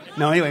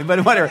 No, anyway,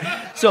 but whatever.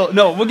 So,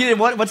 no, we'll get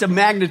into what's a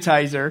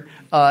magnetizer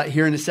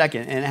here in a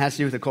second, and it has to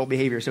do with occult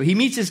behavior. So he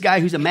meets this guy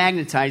who's a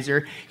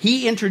magnetizer.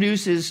 He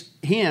introduces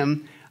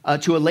him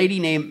to a lady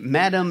named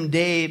Madame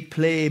de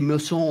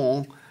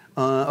Plémusson.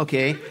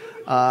 Okay.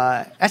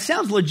 That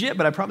sounds legit,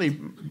 but I probably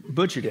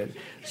butchered it.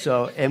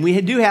 So, and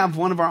we do have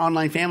one of our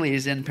online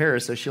families in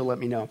Paris, so she'll let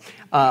me know.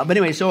 But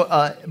anyway,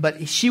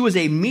 but she was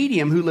a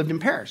medium who lived in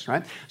Paris,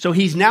 right? So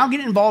he's now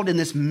getting involved in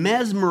this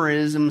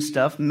mesmerism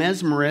stuff,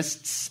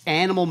 mesmerists,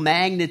 animal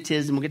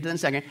magnetism. We'll get to that in a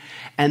second.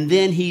 And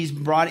then he's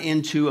brought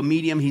into a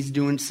medium. He's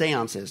doing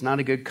seances. Not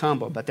a good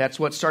combo, but that's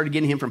what started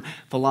getting him from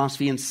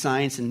philosophy and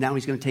science. And now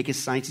he's going to take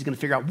his science. He's going to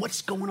figure out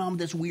what's going on with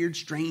this weird,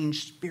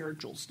 strange,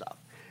 spiritual stuff,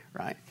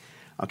 right?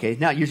 Okay,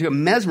 now you're talking about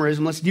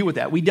mesmerism. Let's deal with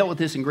that. We dealt with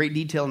this in great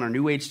detail in our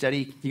New Age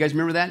study. You guys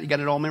remember that? You got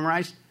it all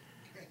memorized?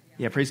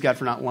 Yeah, praise God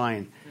for not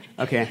lying.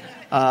 Okay,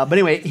 but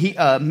anyway,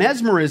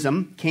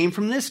 mesmerism came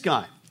from this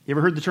guy. You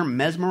ever heard the term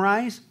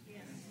mesmerize? Yes.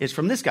 It's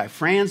from this guy,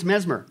 Franz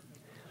Mesmer.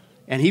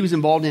 And he was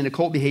involved in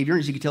occult behavior, and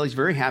as you can tell, he's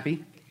very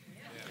happy.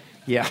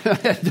 Yeah,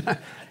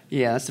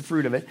 yeah, that's the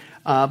fruit of it.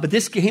 But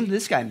this came to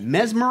this guy.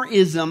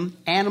 Mesmerism,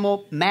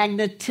 animal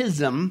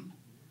magnetism,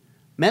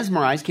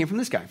 mesmerize came from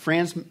this guy,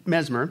 Franz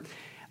Mesmer.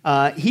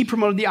 He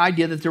promoted the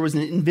idea that there was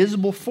an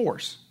invisible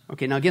force.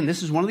 Okay, now again,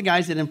 this is one of the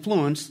guys that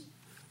influenced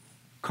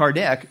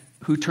Kardec,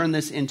 who turned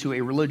this into a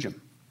religion.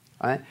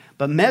 All right?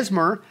 But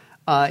Mesmer,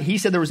 he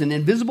said there was an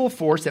invisible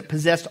force that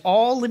possessed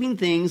all living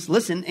things,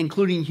 listen,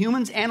 including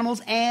humans,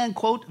 animals, and,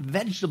 quote,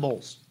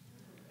 vegetables.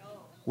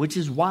 Which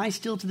is why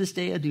still to this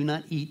day I do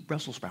not eat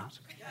Brussels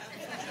sprouts.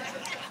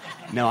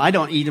 No, I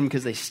don't eat them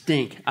because they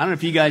stink. I don't know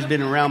if you guys have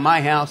been around my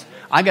house.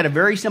 I got a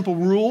very simple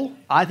rule.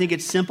 I think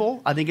it's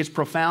simple. I think it's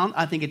profound.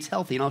 I think it's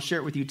healthy. And I'll share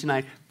it with you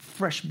tonight.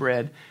 Fresh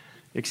bread,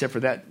 except for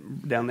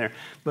that down there.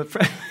 But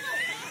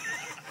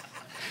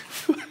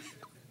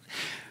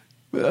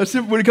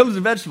when it comes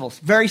to vegetables,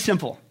 very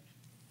simple.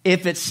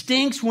 If it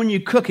stinks when you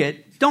cook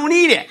it, don't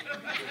eat it.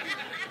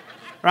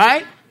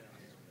 Right?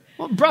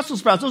 Well, Brussels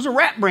sprouts, those are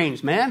rat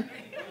brains, man.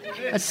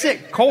 That's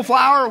sick.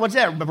 Cauliflower, what's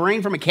that? A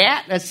brain from a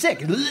cat? That's sick.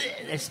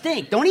 They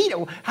stink. Don't eat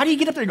it. How do you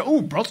get up there and go,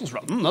 oh, Brussels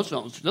sprouts?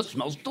 That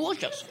smells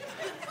delicious.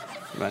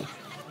 Right.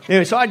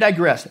 Anyway, so I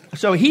digress.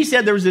 So he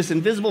said there was this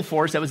invisible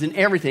force that was in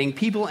everything,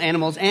 people,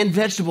 animals, and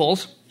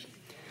vegetables.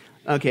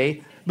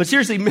 Okay. But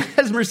seriously,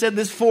 Mesmer said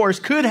this force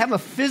could have a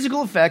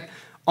physical effect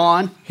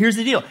on, here's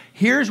the deal.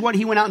 Here's what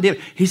he went out and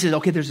did. He said,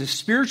 okay, there's a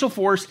spiritual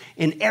force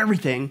in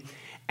everything.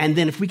 And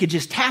then if we could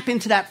just tap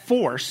into that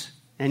force,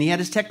 and he had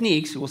his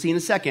techniques, we'll see in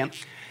a second,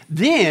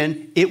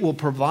 then it will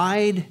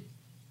provide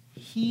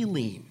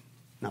healing.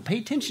 Now, pay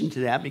attention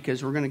to that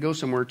because we're going to go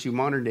somewhere to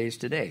modern days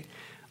today,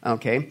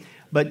 okay?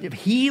 But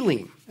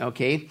healing,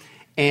 okay?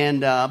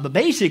 And but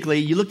basically,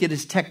 you look at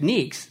his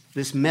techniques,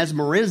 this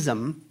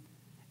mesmerism,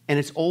 and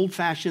it's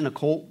old-fashioned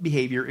occult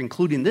behavior,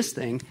 including this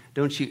thing.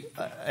 Don't you?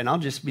 And I'll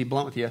just be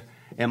blunt with you.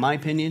 In my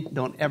opinion,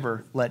 don't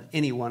ever let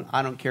anyone.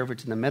 I don't care if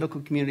it's in the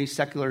medical community,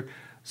 secular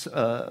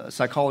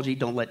psychology.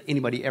 Don't let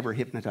anybody ever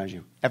hypnotize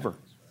you, ever.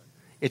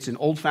 It's an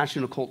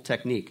old-fashioned occult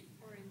technique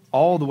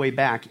all the way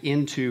back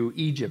into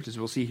Egypt, as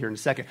we'll see here in a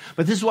second.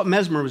 But this is what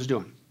Mesmer was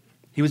doing.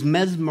 He was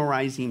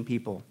mesmerizing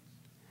people.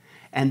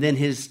 And then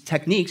his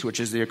techniques, which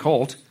is the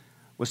occult,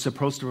 was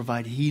supposed to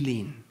provide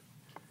healing.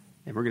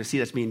 And we're going to see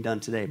that's being done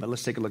today, but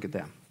let's take a look at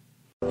them.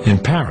 In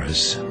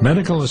Paris,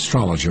 medical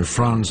astrologer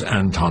Franz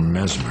Anton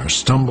Mesmer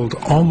stumbled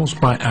almost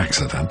by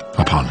accident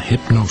upon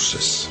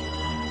hypnosis.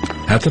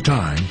 At the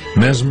time,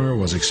 Mesmer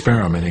was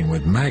experimenting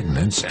with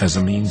magnets as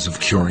a means of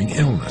curing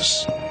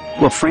illness.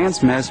 Well,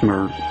 Franz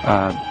Mesmer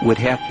would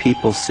have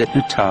people sit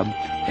in a tub,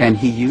 and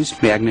he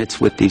used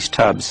magnets with these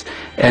tubs,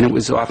 and it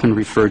was often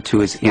referred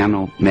to as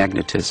animal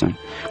magnetism,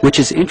 which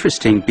is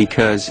interesting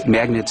because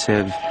magnets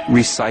have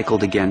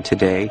recycled again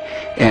today,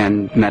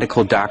 and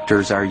medical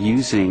doctors are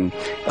using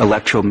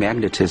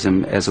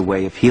electromagnetism as a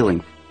way of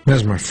healing.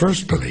 Mesmer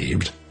first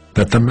believed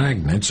that the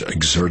magnets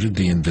exerted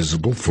the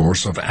invisible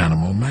force of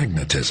animal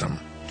magnetism.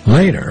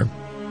 Later,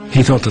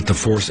 he thought that the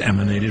force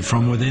emanated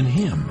from within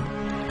him,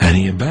 and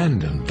he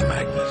abandoned the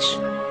magnets.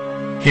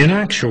 In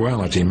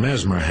actuality,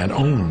 Mesmer had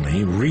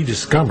only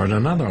rediscovered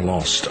another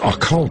lost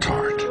occult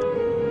art.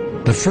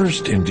 The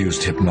first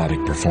induced hypnotic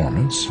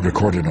performance,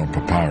 recorded on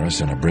papyrus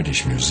in a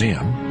British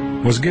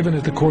museum, was given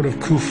at the court of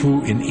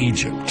Khufu in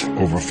Egypt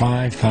over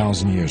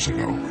 5,000 years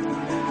ago.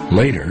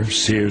 Later,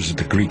 seers at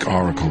the Greek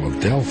oracle of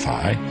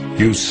Delphi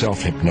used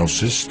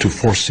self-hypnosis to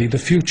foresee the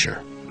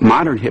future.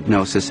 Modern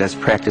hypnosis, as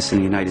practiced in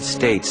the United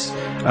States,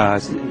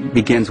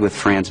 begins with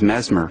Franz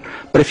Mesmer.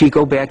 But if you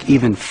go back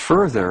even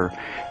further,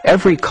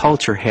 every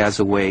culture has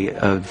a way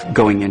of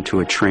going into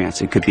a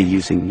trance. It could be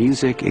using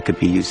music, it could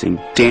be using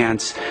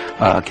dance,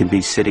 it could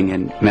be sitting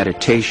in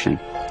meditation.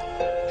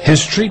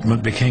 His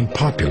treatment became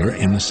popular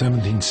in the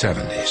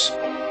 1770s,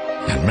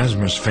 and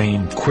Mesmer's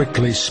fame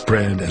quickly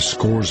spread as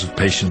scores of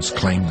patients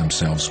claimed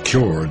themselves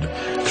cured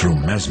through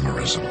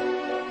mesmerism.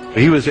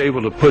 He was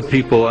able to put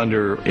people in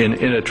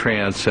a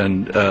trance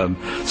and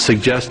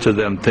suggest to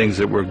them things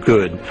that were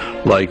good,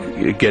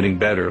 like getting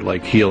better,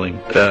 like healing.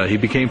 He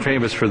became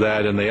famous for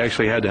that, and they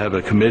actually had to have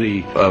a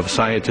committee of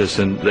scientists,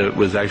 and it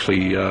was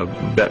actually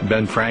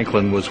Ben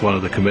Franklin was one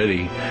of the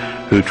committee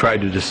who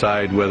tried to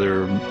decide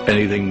whether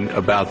anything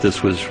about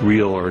this was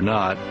real or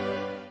not.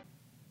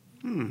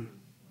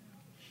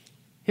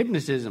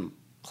 Hypnotism,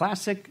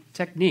 classic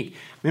technique.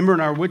 Remember in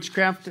our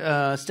witchcraft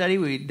study,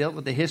 we dealt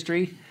with the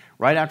history.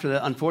 Right after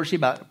unfortunately,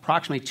 about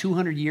approximately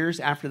 200 years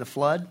after the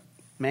flood,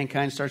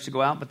 mankind starts to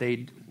go out, but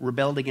they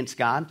rebelled against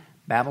God.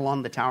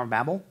 Babylon, the Tower of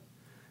Babel,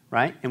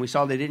 right? And we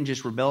saw they didn't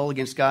just rebel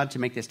against God to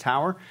make this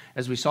tower.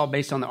 As we saw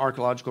based on the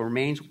archaeological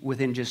remains,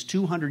 within just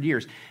 200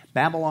 years,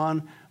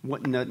 Babylon,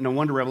 no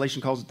wonder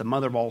Revelation calls it the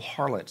mother of all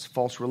harlots,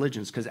 false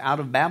religions, because out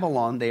of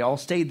Babylon, they all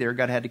stayed there.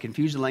 God had to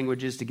confuse the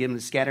languages to get them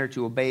to scatter,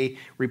 to obey,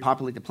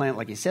 repopulate the planet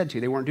like he said to.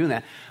 They weren't doing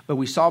that. But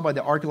we saw by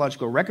the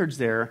archaeological records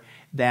there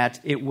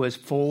that it was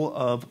full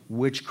of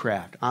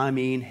witchcraft. I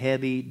mean,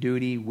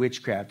 heavy-duty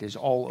witchcraft is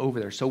all over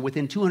there. So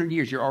within 200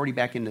 years, you're already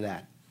back into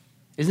that.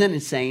 Isn't that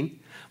insane?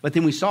 But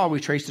then we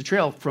traced the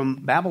trail. From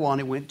Babylon,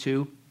 it went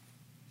to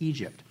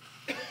Egypt.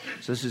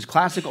 So this is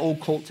classic old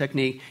cult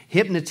technique,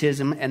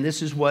 hypnotism, and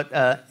this is what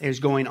is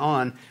going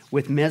on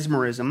with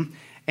mesmerism.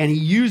 And he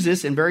used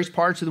this in various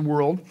parts of the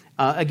world.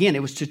 Again,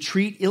 it was to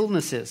treat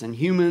illnesses in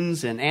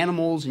humans and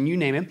animals and you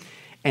name it.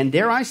 And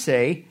dare I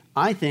say,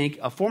 I think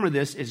a form of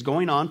this is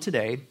going on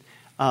today,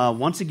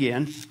 once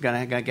again,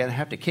 gonna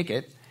have to kick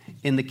it,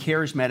 in the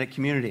charismatic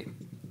community.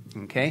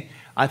 Okay?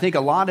 I think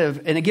a lot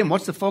of, and again,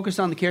 what's the focus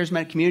on the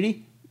charismatic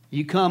community?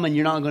 You come and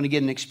you're not going to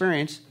get an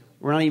experience.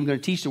 We're not even going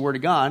to teach the Word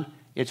of God.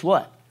 It's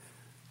what?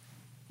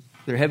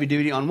 They're heavy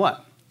duty on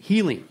what?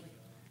 Healing.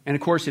 And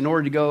of course, in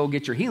order to go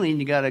get your healing,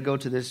 you got to go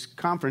to this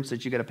conference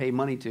that you got to pay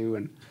money to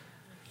and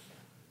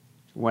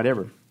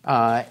whatever.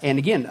 And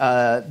again,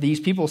 these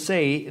people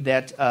say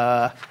that,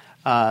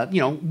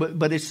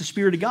 but it's the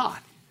Spirit of God.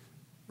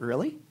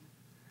 Really?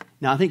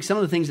 Now, I think some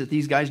of the things that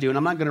these guys do, and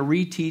I'm not going to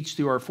reteach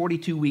through our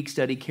 42-week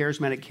study,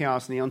 Charismatic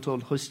Chaos and the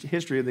Untold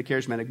History of the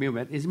Charismatic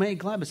Movement, is made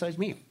glad besides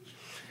me.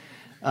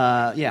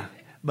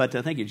 But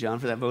thank you, John,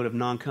 for that vote of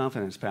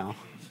non-confidence, pal.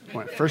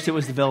 First it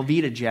was the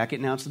Velveeta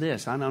jacket, now it's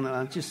this. I don't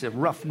know, it's just a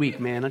rough week,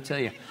 man, I tell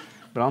you.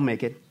 But I'll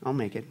make it.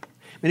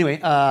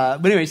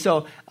 Anyway,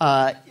 so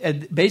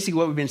basically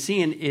what we've been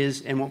seeing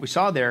is, and what we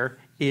saw there,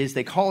 is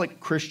they call it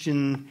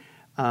Christian,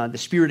 the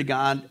Spirit of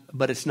God,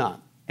 but it's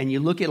not. And you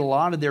look at a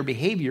lot of their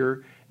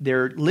behavior,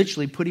 they're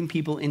literally putting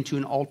people into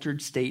an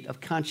altered state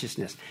of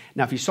consciousness.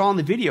 Now, if you saw in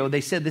the video,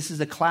 they said this is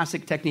a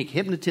classic technique.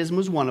 Hypnotism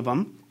was one of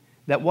them.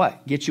 That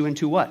what? Gets you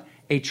into what?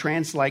 A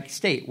trance-like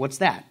state. What's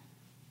that?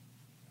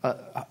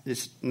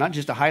 It's not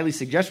just a highly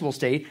suggestible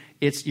state.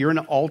 You're in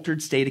an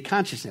altered state of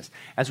consciousness.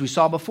 As we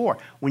saw before,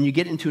 when you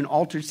get into an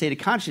altered state of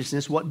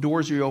consciousness, what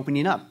doors are you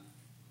opening up?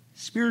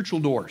 Spiritual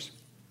doors.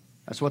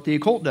 That's what the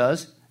occult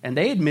does. And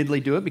they admittedly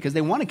do it because they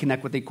want to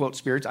connect with the quote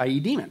spirits, i.e.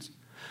 demons.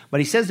 But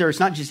he says there it's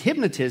not just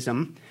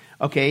hypnotism.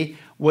 Okay,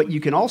 what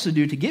you can also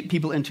do to get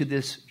people into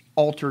this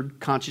altered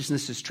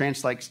consciousness, this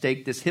trance-like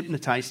state, this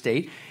hypnotized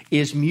state,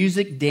 is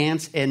music,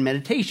 dance, and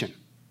meditation,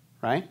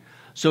 right?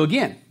 So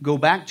again, go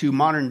back to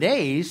modern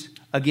days.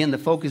 Again, the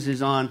focus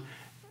is on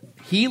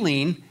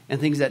healing and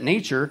things of that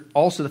nature.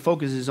 Also, the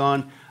focus is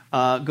on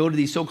go to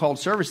these so-called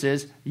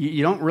services.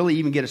 You don't really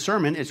even get a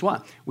sermon. It's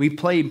what? We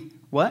play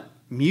what?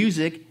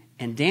 Music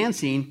and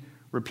dancing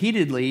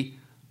repeatedly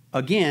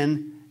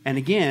again and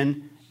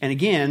again and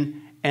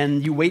again,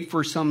 and you wait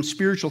for some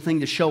spiritual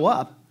thing to show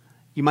up.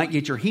 You might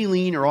get your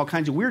healing or all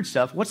kinds of weird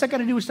stuff. What's that got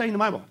to do with studying the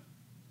Bible?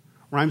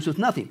 Rhymes with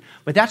nothing.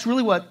 But that's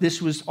really what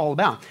this was all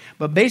about.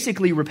 But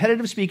basically,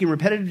 repetitive speaking,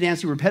 repetitive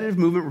dancing, repetitive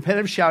movement,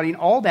 repetitive shouting,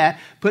 all that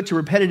put to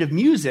repetitive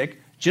music,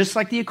 just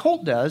like the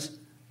occult does.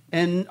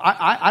 And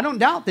I don't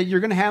doubt that you're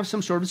going to have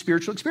some sort of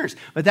spiritual experience.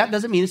 But that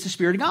doesn't mean it's the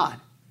Spirit of God.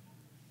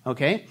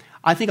 Okay?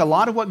 I think a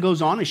lot of what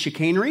goes on is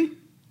chicanery,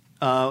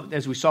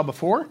 as we saw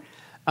before.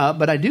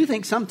 But I do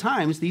think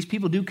sometimes these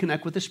people do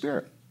connect with the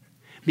Spirit.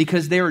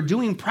 Because they are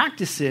doing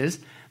practices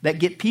that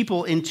get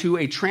people into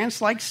a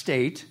trance-like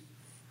state.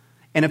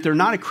 And if they're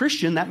not a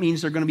Christian, that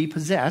means they're going to be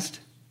possessed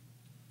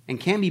and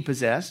can be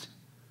possessed.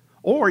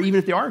 Or even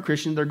if they are a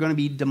Christian, they're going to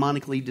be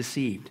demonically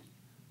deceived.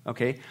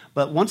 Okay?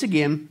 But once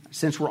again,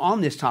 since we're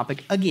on this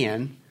topic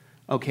again,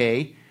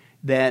 okay,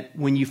 that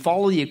when you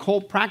follow the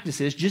occult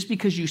practices, just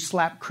because you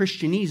slap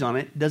Christianese on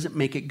it doesn't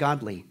make it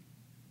godly.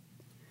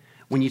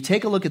 When you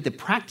take a look at the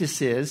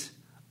practices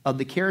of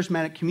the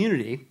charismatic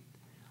community,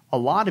 a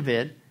lot of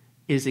it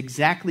is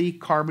exactly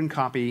carbon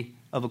copy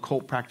of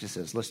occult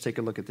practices. Let's take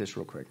a look at this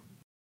real quick.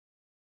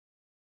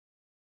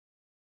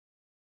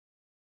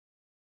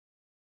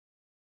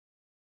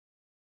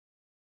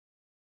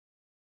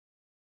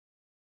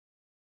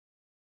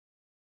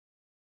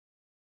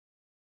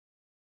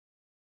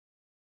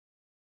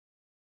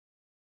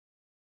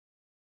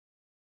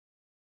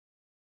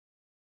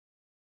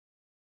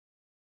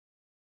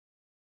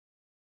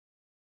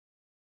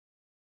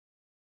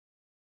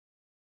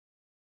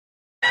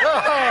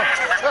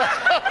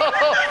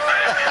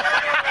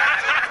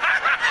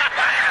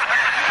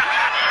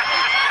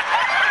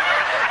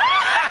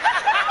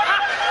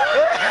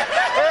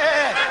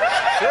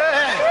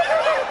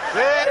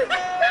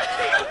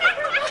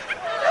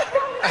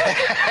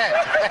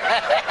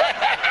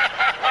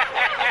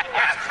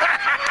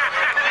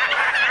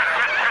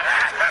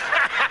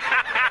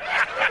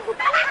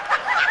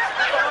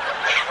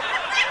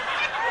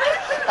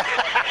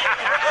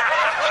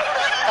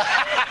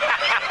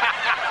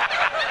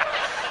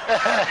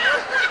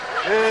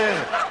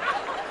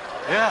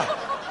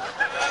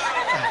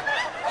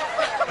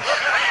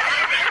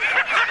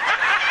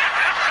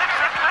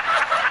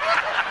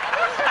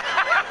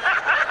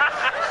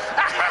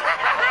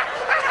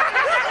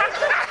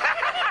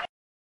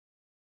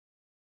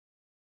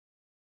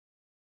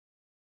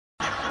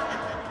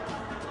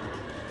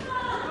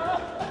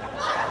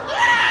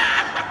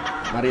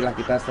 Marilah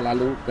kita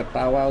selalu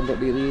ketawa untuk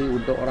diri,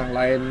 untuk orang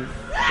lain,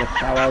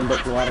 ketawa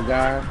untuk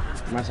keluarga,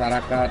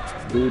 masyarakat,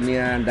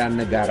 dunia, dan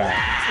negara.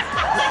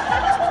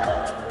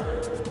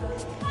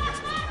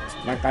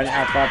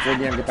 Makanya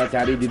apapun yang kita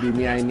cari di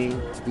dunia ini,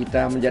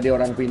 kita menjadi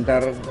orang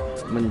pintar,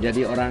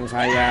 menjadi orang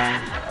kaya,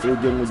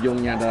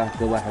 ujung-ujungnya adalah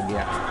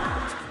kebahagiaan.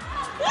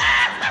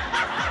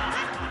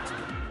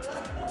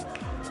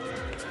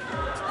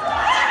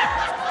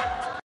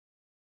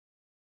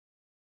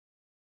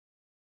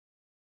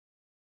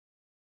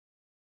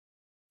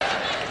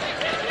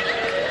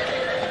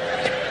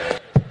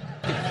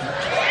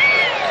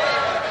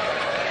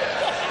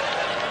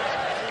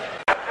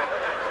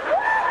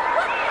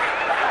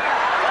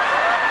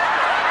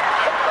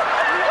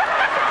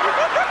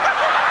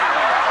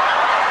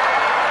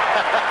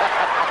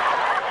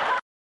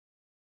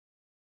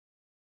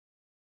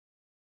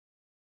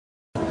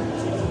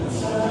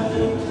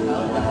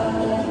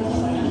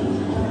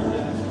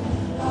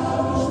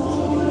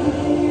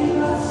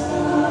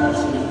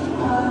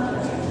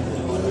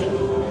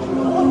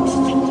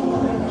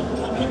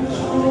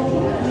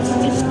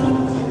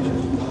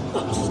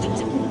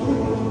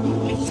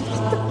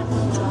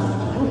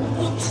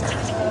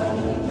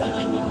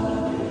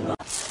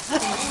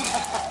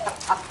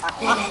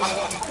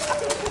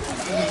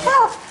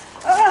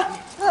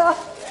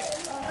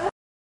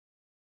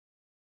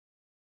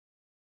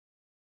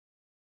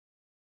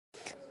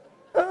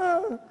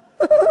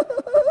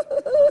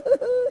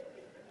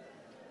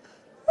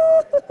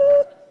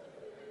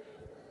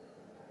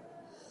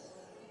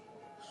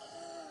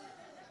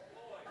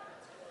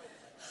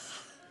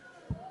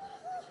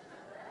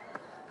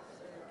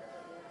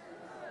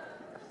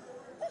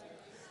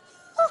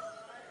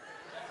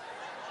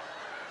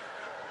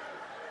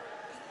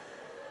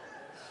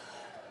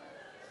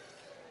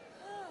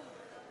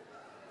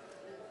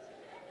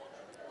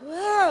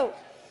 Whoa.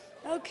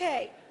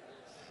 Okay.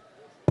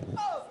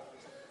 Oh.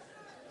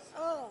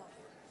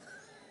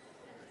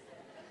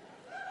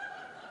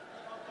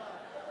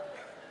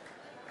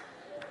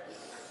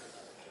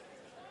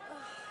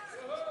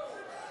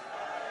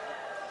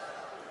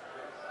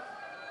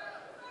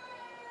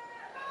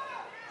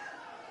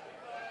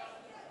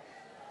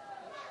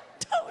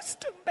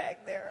 Toast him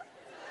back there.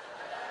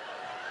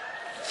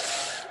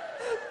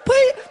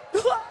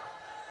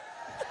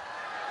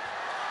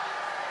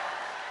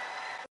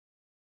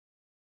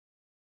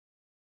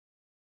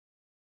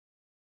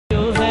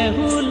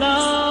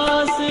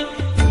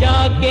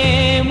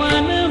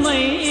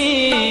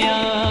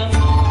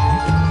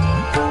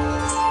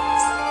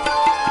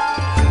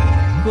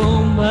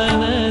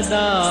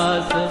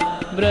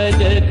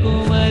 Braj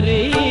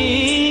कुंवरी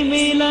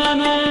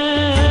मिलन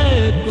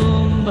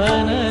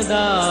कुंभन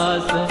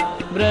दास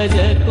ब्रज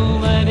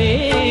कुंवरी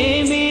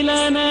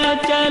मिलन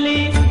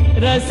चली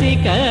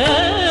रसिक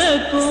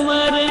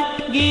कुंवर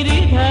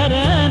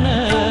गिरिधरन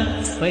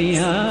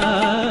पैया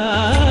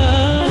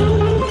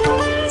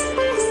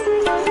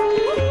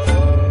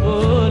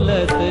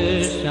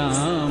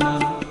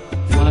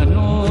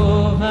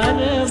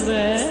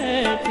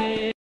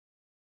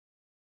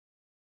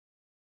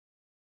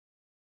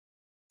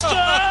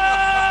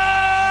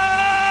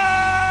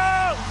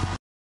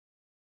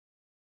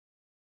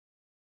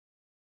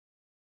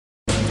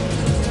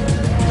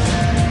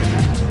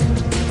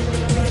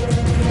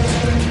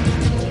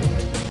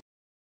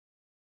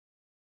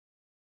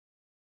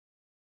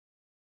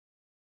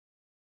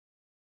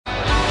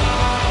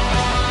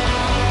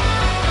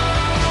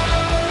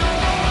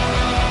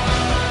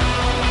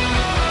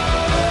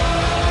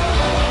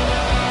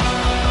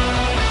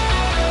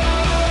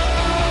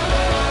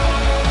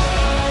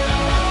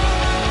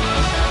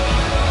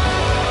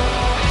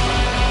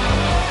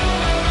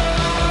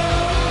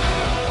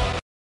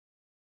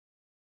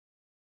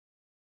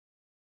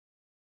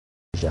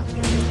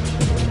Indonesia.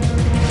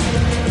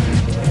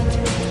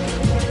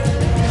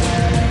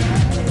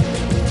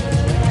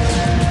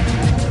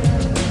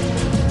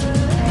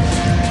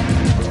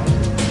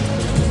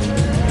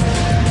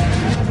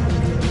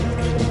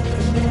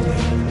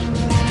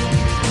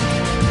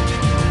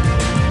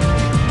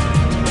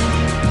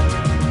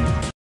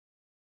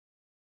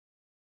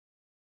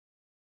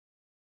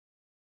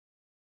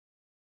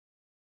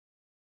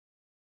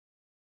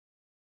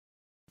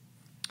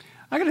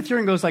 I got a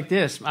theory that goes like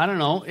this. I don't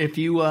know. If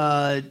you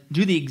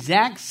do the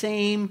exact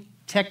same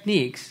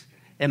techniques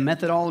and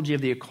methodology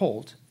of the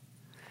occult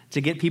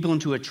to get people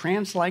into a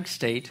trance-like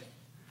state,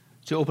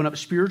 to open up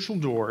spiritual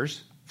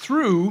doors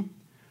through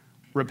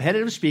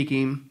repetitive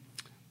speaking,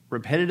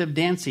 repetitive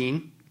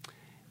dancing,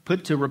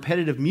 put to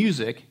repetitive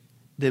music,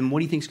 then what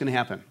do you think is going to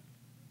happen?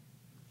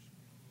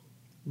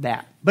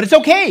 That. But it's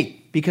okay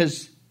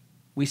because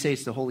we say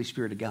it's the Holy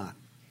Spirit of God.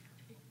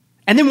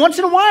 And then once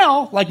in a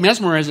while, like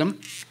mesmerism,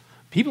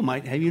 people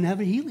might even have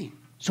a healing.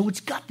 So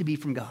it's got to be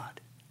from God.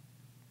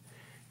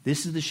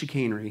 This is the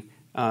chicanery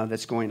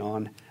that's going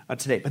on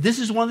today. But this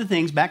is one of the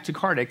things, back to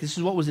Kardec, this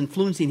is what was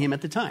influencing him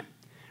at the time.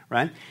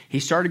 Right? He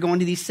started going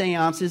to these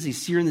seances.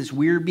 He's seeing this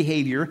weird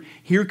behavior.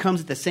 Here comes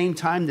at the same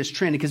time this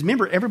trend. Because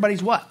remember,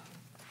 everybody's what?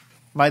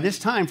 By this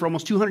time, for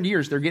almost 200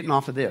 years, they're getting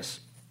off of this.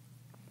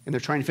 And they're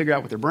trying to figure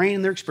out with their brain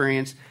and their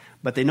experience.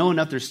 But they know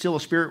enough there's still a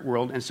spirit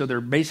world. And so they're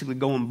basically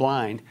going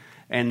blind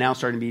and now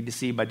starting to be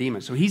deceived by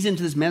demons. So he's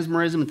into this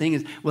mesmerism thing.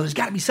 Is well, there's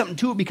got to be something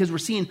to it because we're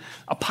seeing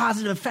a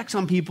positive effects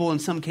on people in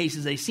some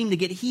cases. They seem to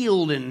get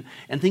healed and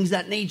things of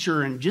that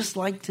nature. And just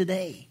like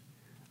today.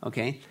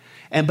 Okay?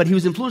 But he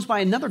was influenced by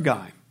another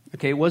guy.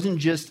 Okay, it wasn't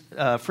just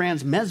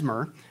Franz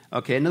Mesmer.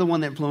 Okay, another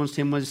one that influenced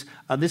him was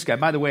this guy.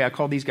 By the way, I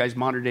call these guys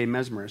modern-day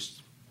mesmerists.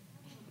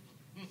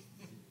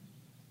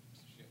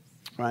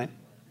 Right?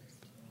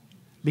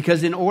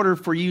 Because in order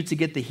for you to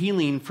get the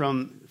healing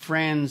from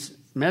Franz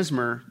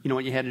Mesmer, you know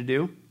what you had to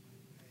do?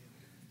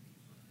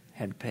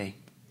 Had to pay.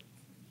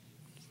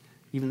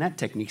 Even that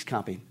technique's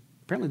copied.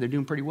 Apparently they're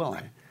doing pretty well.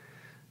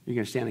 You're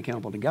going to stand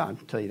accountable to God,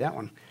 I'll tell you that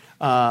one.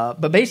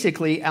 But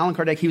basically, Allan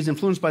Kardec, he was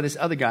influenced by this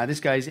other guy. This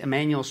guy's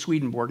Emanuel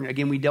Swedenborg.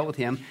 Again, we dealt with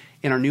him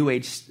in our New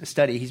Age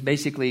study. He's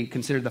basically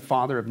considered the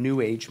father of New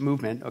Age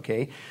movement.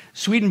 Okay,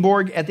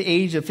 Swedenborg, at the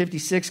age of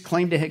 56,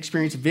 claimed to have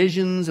experienced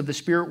visions of the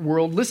spirit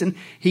world. Listen,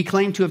 he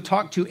claimed to have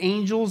talked to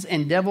angels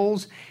and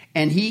devils,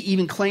 and he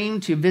even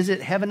claimed to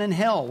visit heaven and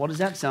hell. What does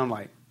that sound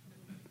like?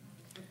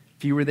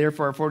 If you were there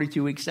for our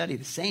 42-week study,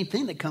 the same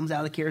thing that comes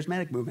out of the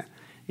charismatic movement.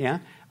 Yeah,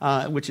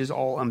 which is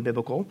all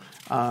unbiblical,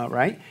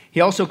 right?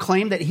 He also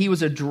claimed that he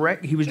was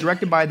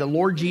directed by the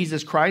Lord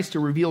Jesus Christ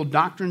to reveal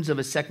doctrines of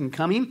his second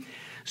coming.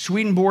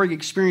 Swedenborg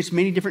experienced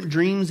many different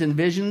dreams and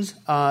visions,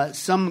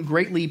 some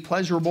greatly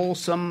pleasurable,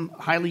 some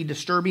highly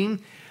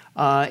disturbing.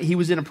 He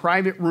was in a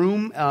private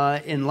room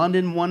in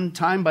London one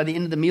time. By the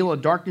end of the meal, a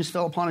darkness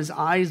fell upon his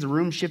eyes. The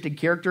room shifted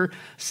character.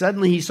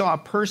 Suddenly, he saw a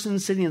person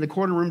sitting in the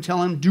corner room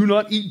tell him, "Do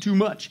not eat too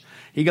much."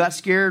 He got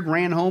scared,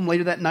 ran home.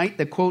 Later that night,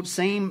 the, quote,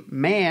 same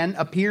man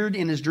appeared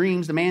in his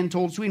dreams. The man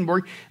told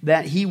Swedenborg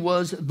that he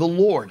was the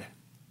Lord.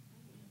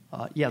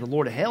 The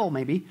Lord of hell,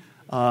 maybe.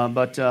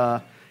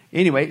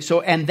 Anyway,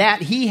 and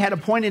that he had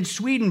appointed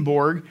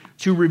Swedenborg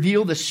to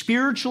reveal the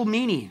spiritual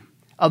meaning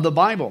of the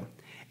Bible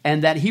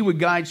and that he would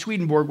guide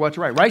Swedenborg what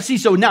to write. Right? See,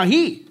 so now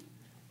he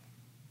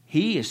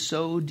is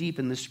so deep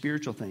in the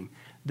spiritual thing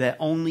that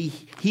only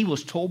he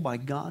was told by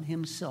God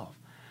himself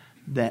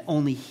that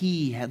only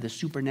he had the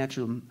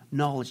supernatural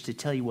knowledge to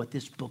tell you what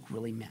this book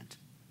really meant.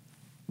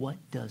 What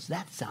does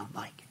that sound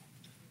like?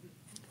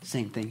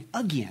 Same thing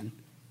again.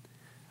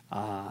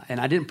 And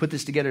I didn't put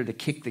this together to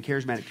kick the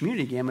charismatic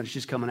community again, but it's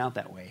just coming out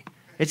that way.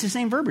 It's the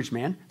same verbiage,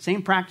 man.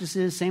 Same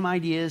practices, same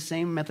ideas,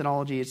 same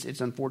methodology.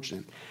 It's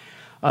unfortunate.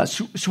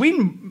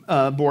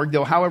 Swedenborg,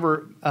 though,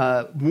 however,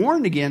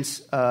 warned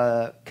against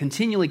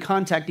continually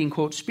contacting,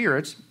 quote,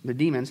 spirits, the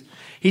demons.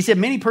 He said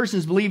many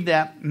persons believe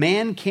that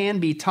man can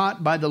be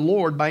taught by the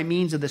Lord by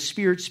means of the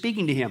Spirit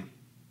speaking to him.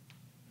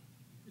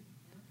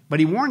 But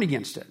he warned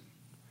against it.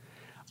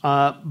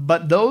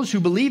 But those who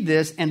believe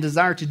this and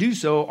desire to do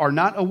so are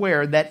not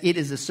aware that it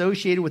is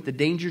associated with the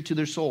danger to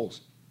their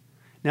souls.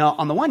 Now,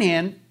 on the one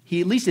hand,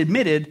 he at least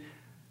admitted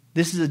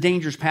this is a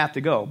dangerous path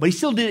to go. But he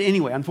still did it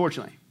anyway,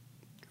 unfortunately.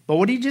 But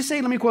what did he just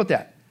say? Let me quote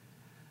that.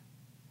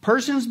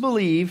 Persons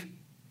believe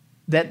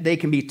that they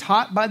can be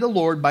taught by the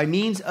Lord by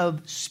means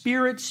of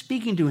Spirit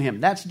speaking to him.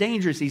 That's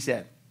dangerous, he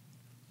said.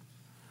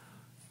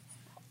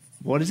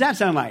 What does that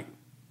sound like?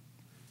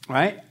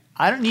 Right?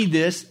 I don't need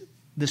this.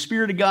 The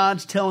Spirit of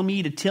God's telling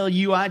me to tell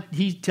you.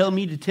 He's telling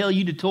me to tell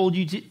you to told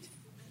you to.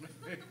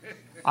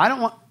 I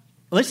don't want.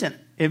 Listen,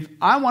 if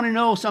I want to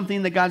know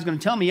something that God's going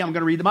to tell me, I'm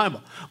going to read the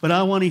Bible. But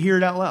I want to hear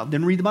it out loud.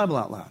 Then read the Bible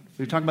out loud.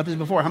 We've talked about this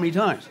before. How many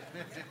times?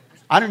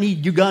 I don't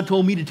need you. God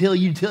told me to tell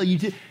you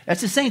to.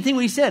 That's the same thing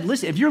when he said,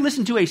 listen, if you're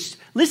listening to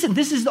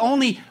this is the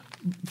only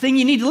thing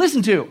you need to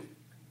listen to.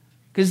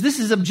 Because this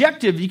is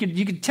objective.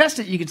 You could test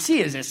it. You could see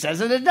it. It says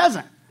it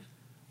doesn't.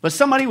 But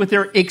somebody with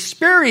their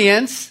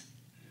experience,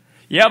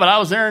 yeah, but I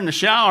was there in the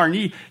shower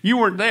and you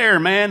weren't there,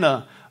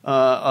 man.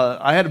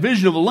 I had a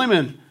vision of a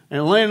lemon and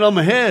it landed on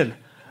my head.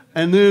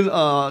 And then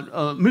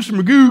Mr.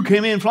 Magoo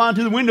came in flying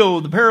through the window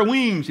with a pair of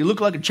wings. He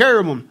looked like a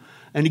cherubim.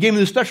 And he gave me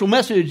this special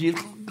message.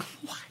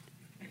 What?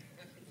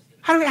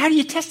 How do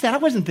you test that? I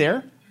wasn't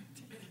there.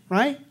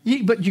 Right?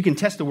 But you can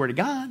test the Word of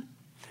God.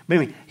 But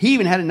anyway, he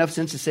even had enough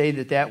sense to say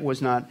that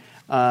was not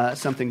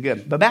something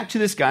good. But back to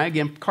this guy,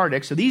 again,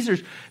 Kardec. So these are,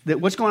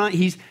 what's going on?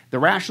 He's the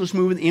rationalist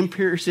movement, the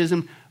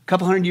empiricism. A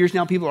couple hundred years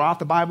now, people are off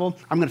the Bible.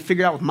 I'm going to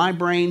figure out with my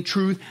brain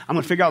truth. I'm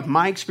going to figure out with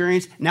my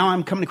experience. Now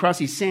I'm coming across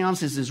these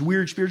seances, this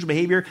weird spiritual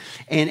behavior.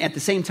 And at the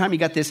same time, you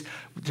got this,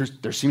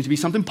 there seems to be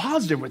something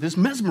positive with this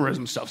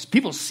mesmerism stuff.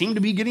 People seem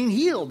to be getting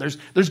healed.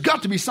 There's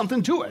got to be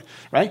something to it,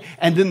 right?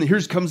 And then here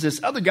comes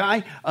this other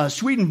guy,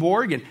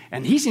 Swedenborg,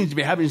 and he seems to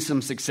be having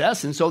some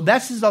success. And so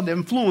that's his other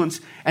influence.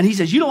 And he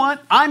says, you know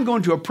what? I'm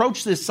going to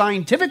approach this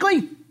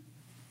scientifically.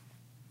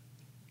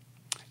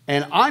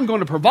 And I'm going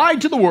to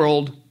provide to the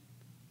world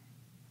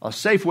a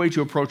safe way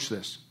to approach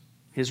this.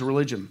 His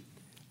religion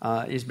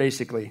is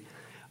basically,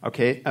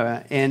 okay.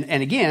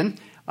 And again,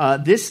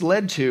 this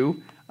led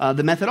to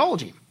the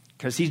methodology.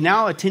 Because he's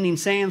now attending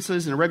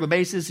seances on a regular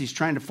basis. He's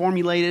trying to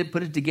formulate it,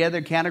 put it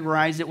together,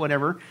 categorize it,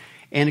 whatever.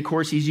 And of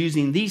course, he's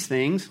using these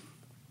things.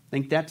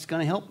 Think that's going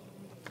to help?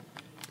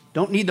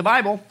 Don't need the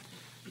Bible.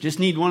 Just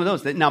need one of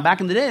those. Now, back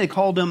in the day, they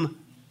called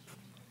them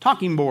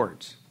talking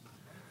boards.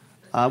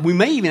 We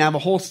may even have a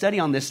whole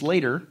study on this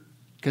later.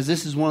 Because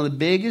this is one of the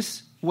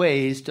biggest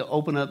ways to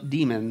open up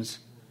demons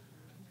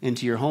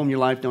into your home, your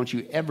life. Don't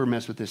you ever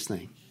mess with this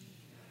thing.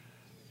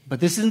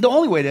 But this isn't the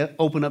only way to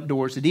open up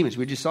doors to demons.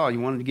 We just saw you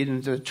wanted to get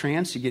into a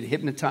trance, you get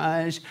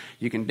hypnotized,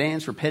 you can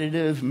dance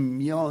repetitive,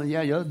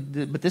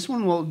 but this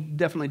one will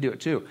definitely do it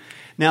too.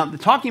 Now, the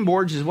talking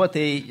boards is what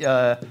they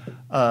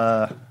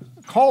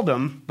called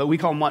them, but we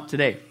call them what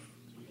today?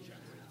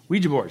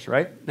 Ouija boards,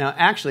 right? Now,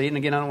 actually, and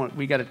again,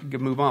 we got to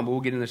move on, but we'll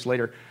get into this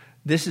later.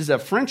 This is a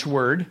French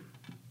word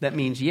that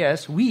means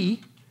yes,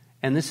 oui.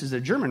 And this is a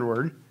German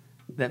word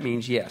that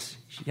means yes,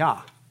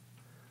 ja.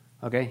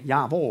 Okay,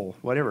 jawohl,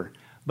 whatever.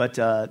 But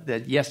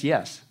that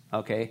yes,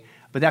 okay.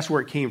 But that's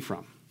where it came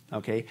from,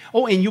 okay.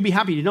 Oh, and you'll be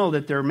happy to know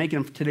that they're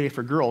making them today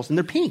for girls, and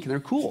they're pink and they're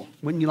cool.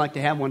 Wouldn't you like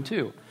to have one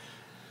too?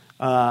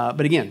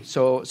 But again,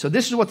 so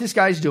this is what this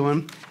guy's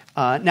doing.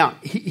 Now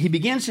he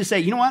begins to say,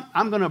 you know what?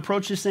 I'm going to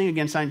approach this thing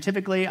again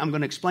scientifically. I'm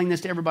going to explain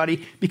this to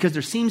everybody because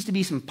there seems to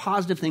be some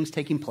positive things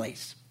taking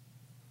place,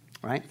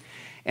 right?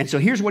 And so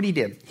here's what he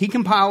did. He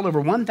compiled over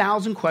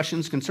 1,000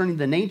 questions concerning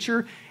the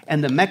nature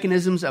and the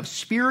mechanisms of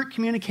spirit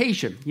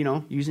communication,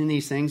 using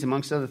these things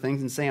amongst other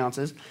things in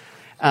seances.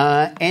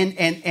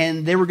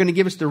 And they were going to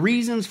give us the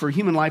reasons for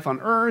human life on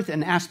earth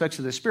and aspects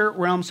of the spirit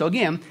realm. So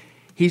again,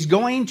 he's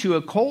going to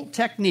occult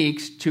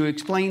techniques to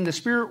explain the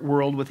spirit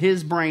world with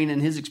his brain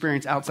and his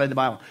experience outside the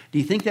Bible. Do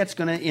you think that's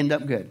going to end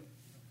up good?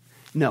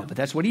 No, but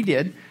that's what he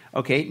did.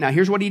 Okay, now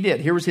here's what he did.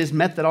 Here was his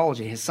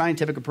methodology, his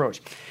scientific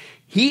approach.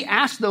 He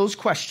asked those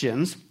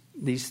questions,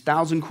 these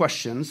 1,000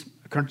 questions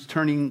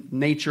concerning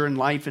nature and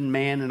life and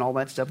man and all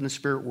that stuff in the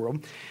spirit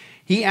world.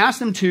 He asked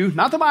them to,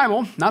 not the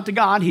Bible, not to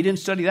God. He didn't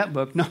study that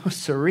book. No,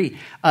 sirree.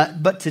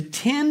 But to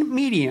 10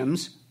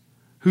 mediums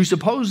who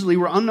supposedly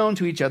were unknown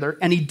to each other,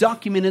 and he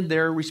documented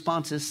their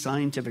responses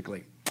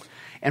scientifically.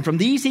 And from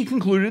these, he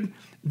concluded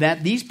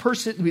that these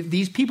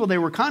people they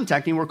were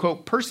contacting were,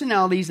 quote,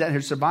 personalities that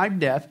had survived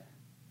death.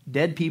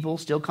 Dead people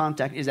still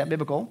contact. Is that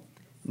biblical?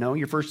 No,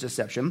 your first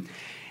deception.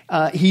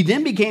 He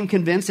then became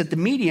convinced that the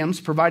mediums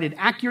provided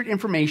accurate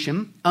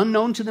information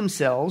unknown to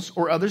themselves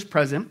or others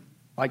present,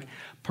 like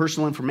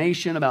personal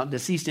information about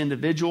deceased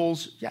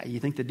individuals. Yeah, you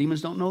think the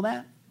demons don't know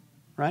that,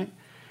 right?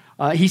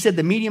 He said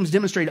the mediums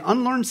demonstrated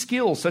unlearned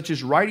skills such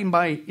as writing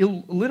by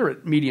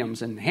illiterate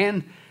mediums and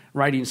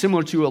handwriting,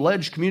 similar to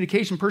alleged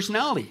communication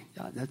personality.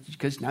 That's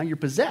because now you're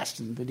possessed,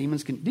 and the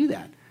demons can do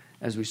that,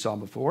 as we saw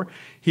before.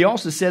 He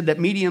also said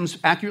that mediums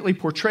accurately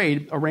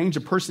portrayed a range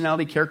of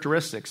personality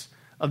characteristics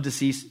of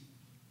deceased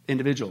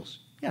individuals.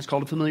 Yeah, it's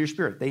called a familiar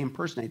spirit. They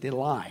impersonate, they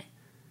lie.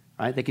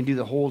 Right? They can do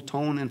the whole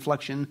tone,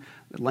 inflection,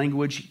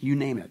 language, you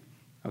name it.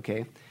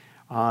 Okay?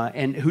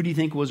 And who do you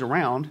think was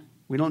around?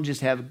 We don't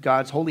just have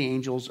God's holy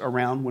angels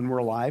around when we're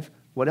alive.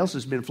 What else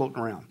has been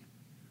floating around?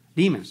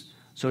 Demons.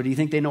 So do you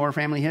think they know our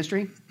family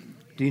history?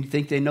 Do you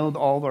think they know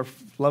all of our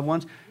loved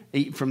ones?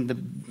 From the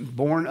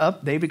born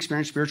up, they've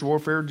experienced spiritual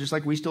warfare just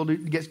like we still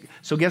do.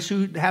 So guess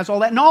who has all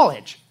that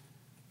knowledge?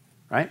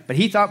 Right? But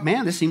he thought,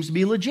 man, this seems to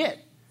be legit.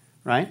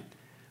 Right?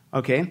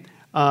 Okay?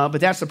 But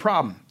that's the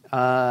problem.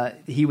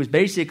 He was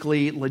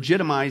basically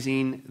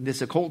legitimizing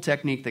this occult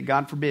technique that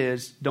God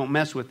forbids. Don't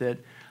mess with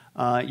it.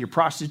 You're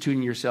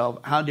prostituting yourself.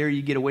 How dare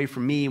you get away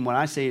from me and what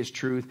I say is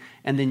truth,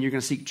 and then you're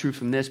going to seek truth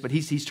from this. But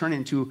he's turned it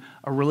into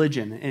a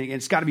religion. And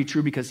it's got to be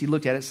true because he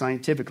looked at it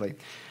scientifically.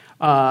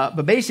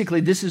 But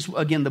basically, this is,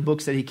 again, the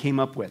books that he came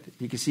up with.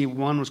 You can see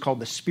one was called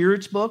the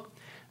Spirits book,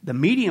 the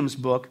Mediums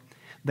book,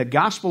 the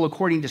Gospel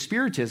According to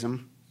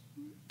Spiritism.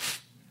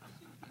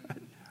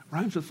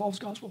 Rhymes with false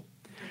gospel.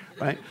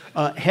 Right?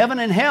 Heaven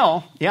and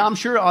hell. Yeah, I'm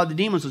sure the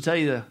demons will tell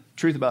you the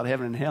truth about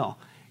heaven and hell.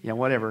 Yeah,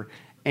 whatever.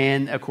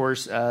 And, of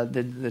course,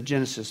 the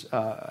Genesis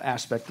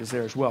aspect is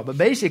there as well. But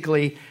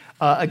basically,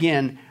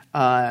 again,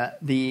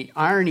 the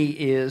irony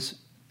is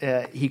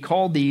he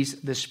called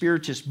these the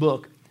Spiritist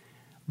book,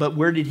 but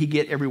where did he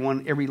get every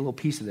little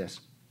piece of this?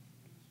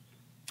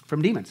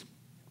 From demons.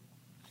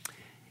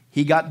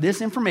 He got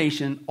this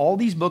information, all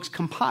these books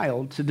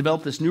compiled to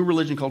develop this new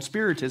religion called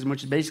Spiritism,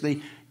 which is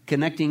basically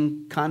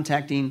connecting,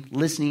 contacting,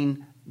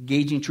 listening,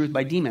 gauging truth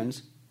by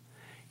demons.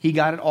 He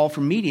got it all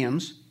from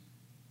mediums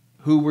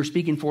who were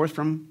speaking forth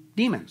from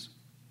demons.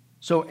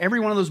 So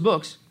every one of those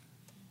books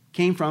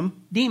came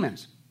from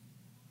demons.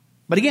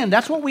 But again,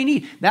 that's what we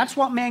need. That's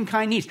what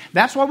mankind needs.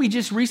 That's why we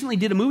just recently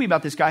did a movie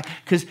about this guy,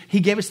 because he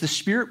gave us the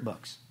spirit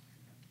books.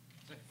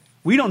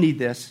 We don't need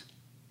this.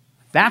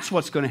 That's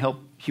what's going to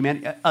help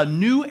humanity. A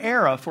new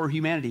era for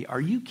humanity.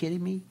 Are you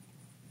kidding me?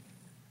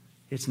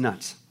 It's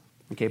nuts.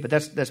 Okay, but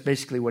that's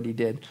basically what he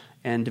did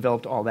and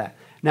developed all that.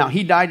 Now,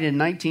 he died in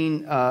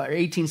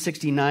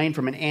 1869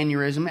 from an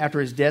aneurysm. After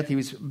his death, he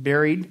was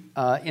buried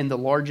in the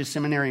largest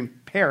seminary in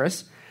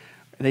Paris.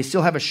 They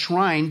still have a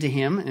shrine to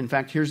him. In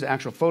fact, here's the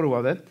actual photo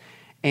of it.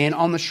 And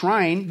on the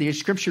shrine, the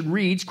inscription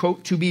reads,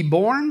 quote, "To be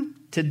born,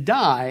 to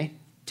die,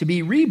 to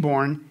be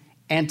reborn,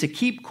 and to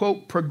keep,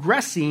 quote,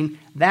 progressing,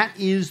 that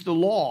is the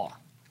law."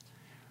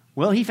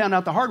 Well, he found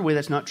out the hard way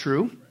that's not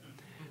true,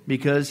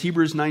 because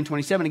Hebrews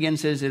 9:27 again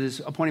says it is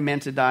appointed man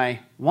to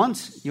die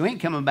once. You ain't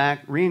coming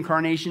back.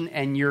 Reincarnation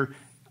and your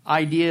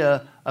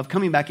idea of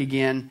coming back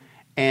again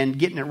and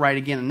getting it right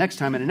again the next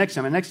time and the next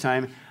time and the next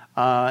time,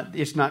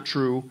 it's not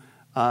true.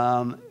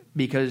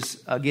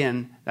 Because,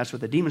 again, that's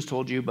what the demons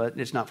told you, but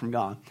it's not from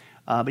God.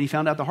 But he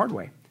found out the hard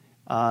way,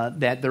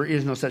 that there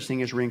is no such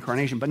thing as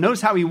reincarnation. But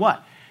notice how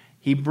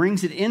he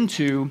brings it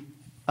into,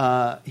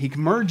 he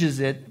merges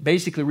it,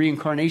 basically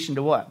reincarnation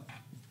to what?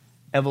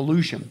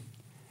 Evolution.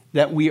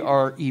 That we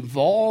are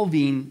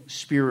evolving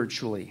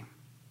spiritually,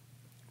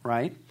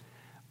 right?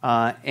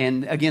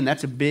 And, again,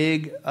 that's a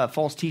big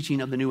false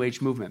teaching of the New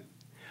Age movement,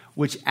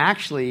 which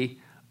actually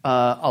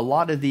a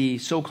lot of the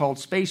so-called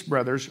space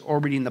brothers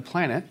orbiting the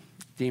planet,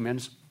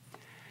 demons,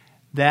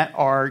 that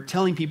are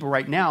telling people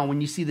right now, when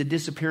you see the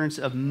disappearance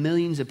of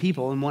millions of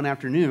people in one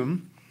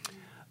afternoon,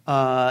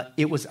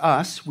 it was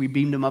us. We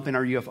beamed them up in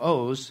our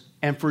UFOs.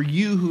 And for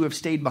you who have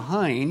stayed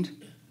behind,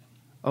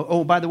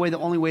 by the way, the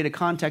only way to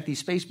contact these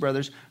space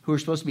brothers who are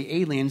supposed to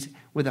be aliens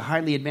with a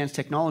highly advanced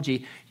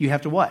technology, you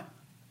have to what?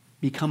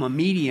 Become a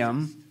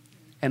medium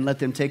and let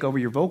them take over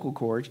your vocal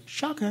cords.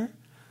 Shocker.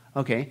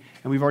 Okay,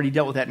 and we've already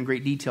dealt with that in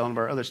great detail in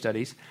our other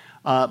studies.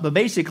 But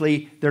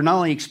basically, they're not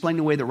only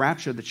explaining away the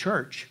rapture of the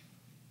church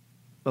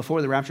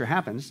before the rapture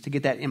happens to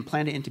get that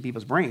implanted into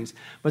people's brains,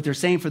 but they're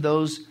saying for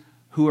those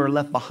who are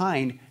left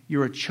behind,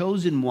 you're a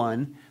chosen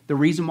one. The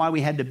reason why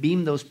we had to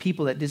beam those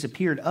people that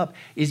disappeared up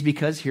is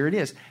because, here it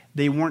is,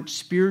 they weren't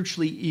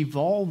spiritually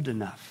evolved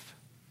enough.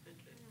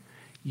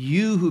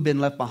 You who've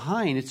been left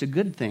behind, it's a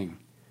good thing,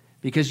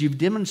 because you've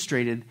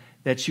demonstrated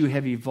that you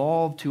have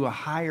evolved to a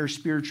higher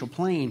spiritual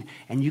plane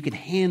and you can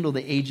handle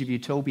the age of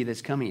utopia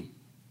that's coming.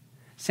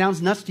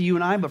 Sounds nuts to you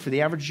and I, but for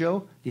the average Joe,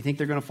 do you think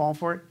they're going to fall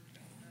for it?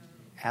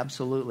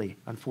 Absolutely,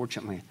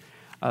 unfortunately,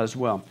 as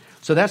well.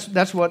 So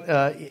that's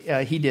what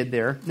he did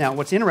there. Now,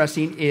 what's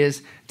interesting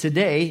is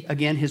today,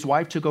 again, his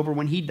wife took over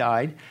when he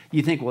died.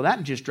 You think, well,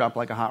 that just dropped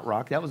like a hot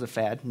rock. That was a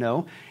fad.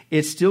 No,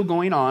 it's still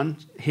going on,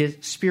 his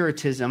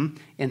Spiritism,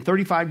 in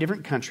 35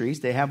 different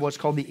countries. They have what's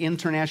called the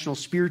International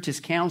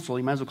Spiritist Council.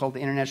 You might as well call it the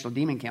International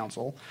Demon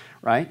Council,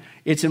 right?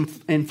 It's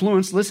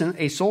influenced, listen,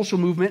 a social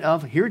movement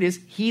of, here it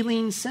is,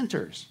 healing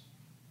centers.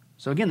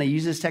 So again, they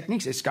use these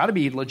techniques. It's got to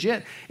be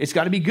legit. It's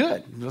got to be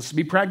good. Let's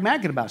be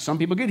pragmatic about it. Some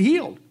people get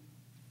healed.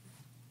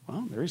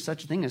 Well, there is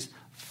such a thing as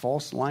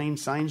false lying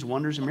signs,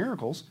 wonders, and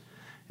miracles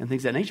and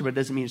things of that nature, but it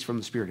doesn't mean it's from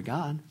the Spirit of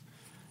God.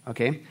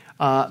 Okay?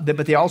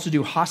 But they also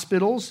do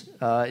hospitals,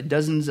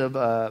 dozens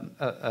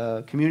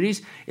of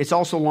communities. It's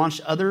also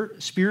launched other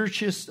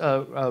spiritualist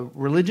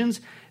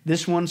religions.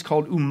 This one's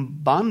called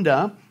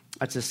Umbanda.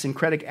 It's a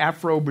syncretic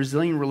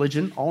Afro-Brazilian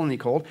religion, all in the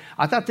cold.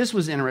 I thought this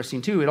was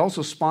interesting, too. It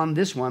also spawned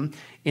this one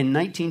in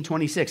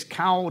 1926,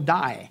 Cao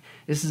Dai.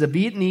 This is a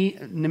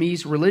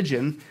Vietnamese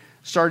religion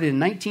started in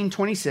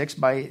 1926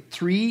 by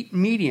 3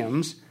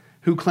 mediums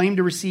who claimed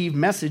to receive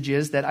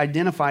messages that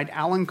identified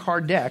Allan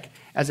Kardec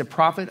as a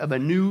prophet of a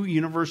new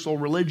universal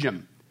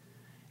religion.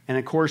 And,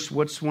 of course,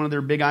 what's one of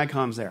their big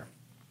icons there?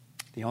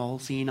 The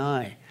all-seeing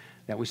eye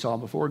that we saw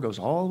before goes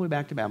all the way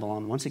back to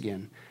Babylon once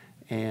again.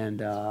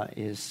 And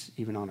is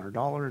even on our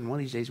dollar. And one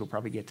of these days we'll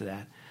probably get to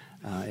that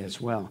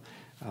as well.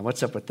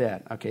 What's up with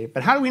that? Okay,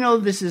 but how do we know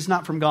this is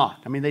not from God?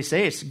 I mean, they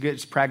say it's good,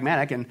 it's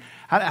pragmatic. And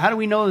how do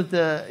we know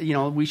that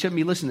we shouldn't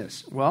be listening to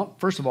this? Well,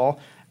 first of all,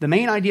 the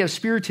main idea of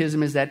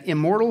Spiritism is that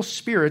immortal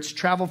spirits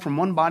travel from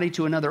one body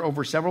to another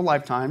over several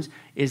lifetimes.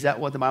 Is that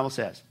what the Bible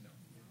says?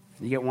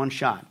 You get one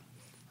shot,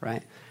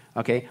 right?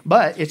 Okay,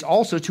 but it's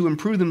also to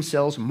improve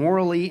themselves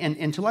morally and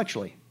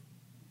intellectually.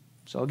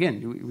 So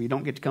again, we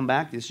don't get to come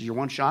back. This is your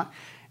one shot.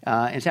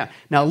 Now,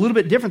 a little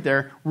bit different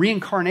there.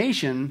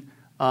 Reincarnation,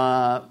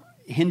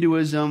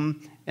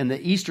 Hinduism, and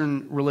the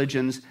Eastern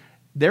religions,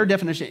 their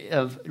definition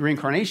of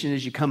reincarnation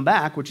is you come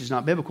back, which is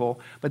not biblical,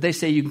 but they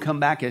say you can come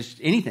back as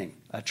anything,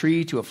 a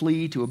tree to a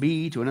flea to a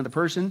bee to another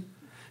person.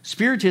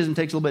 Spiritism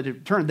takes a little bit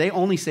of a turn. They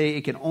only say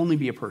it can only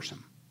be a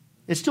person.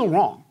 It's still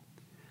wrong,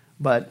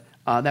 but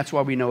that's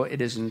why we know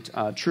it isn't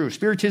true.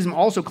 Spiritism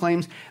also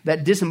claims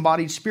that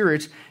disembodied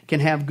spirits can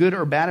have good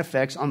or bad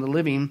effects on the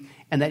living,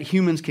 and that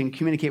humans can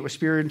communicate with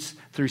spirits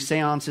through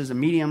seances and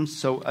mediums.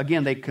 So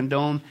again, they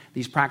condone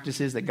these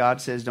practices that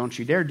God says don't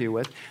you dare do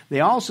with. They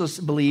also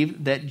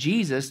believe that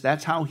Jesus,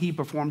 that's how he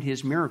performed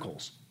his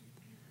miracles,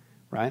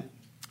 right?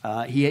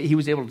 He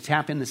was able to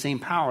tap in the same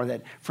power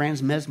that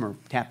Franz Mesmer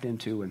tapped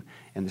into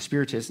and the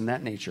spiritists and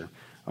that nature.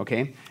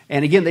 Okay?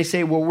 And again, they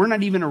say, well, we're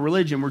not even a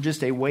religion, we're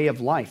just a way of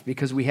life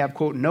because we have,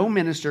 quote, no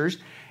ministers,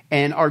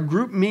 and our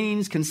group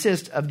meetings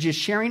consist of just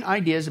sharing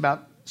ideas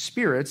about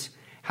spirits,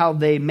 how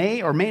they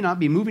may or may not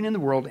be moving in the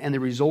world, and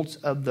the results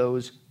of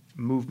those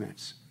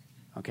movements.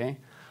 Okay?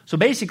 So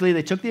basically,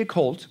 they took the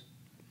occult,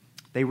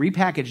 they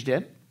repackaged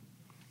it,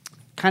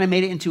 kind of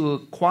made it into a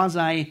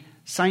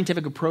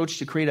quasi-scientific approach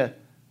to create a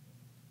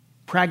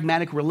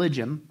pragmatic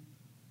religion.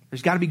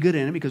 There's got to be good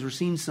in it because we're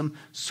seeing some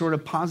sort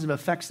of positive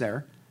effects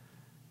there.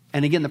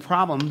 And again, the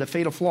problem, the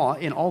fatal flaw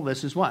in all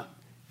this is what?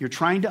 You're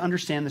trying to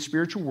understand the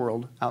spiritual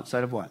world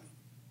outside of what?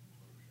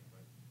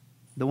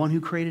 The one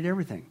who created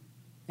everything,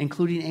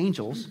 including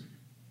angels,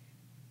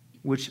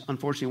 which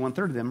unfortunately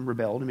 1/3 of them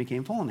rebelled and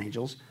became fallen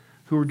angels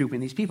who were duping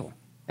these people.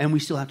 And we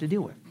still have to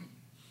do it.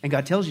 And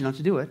God tells you not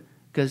to do it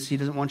because he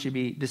doesn't want you to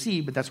be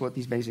deceived, but that's what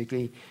these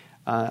basically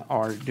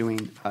are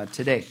doing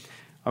today.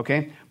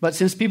 Okay? But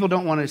since people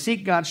don't want to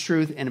seek God's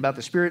truth and about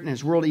the Spirit and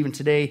his world even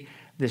today,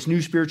 this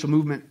new spiritual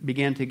movement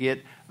began to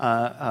get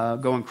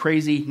going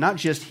crazy, not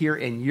just here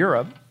in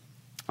Europe,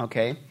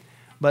 okay,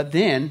 but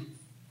then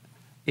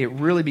it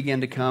really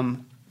began to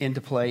come into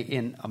play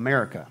in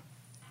America.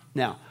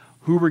 Now,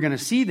 who we're going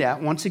to see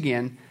that once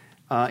again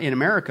in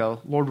America,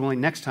 Lord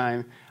willing, next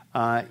time,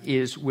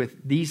 is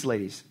with these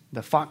ladies,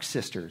 the Fox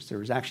sisters. There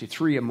was actually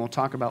 3 of them we'll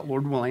talk about,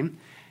 Lord willing,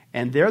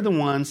 and they're the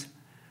ones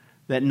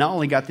that not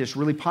only got this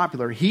really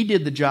popular, he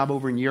did the job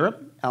over in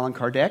Europe, Allan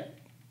Kardec.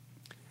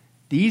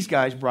 These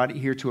guys brought it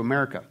here to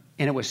America.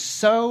 And it was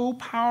so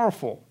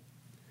powerful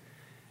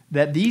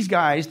that these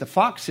guys, the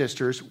Fox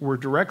sisters, were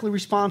directly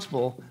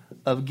responsible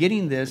of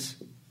getting this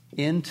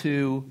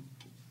into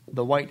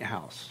the White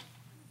House.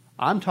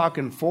 I'm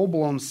talking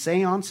full-blown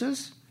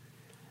seances.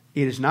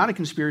 It is not a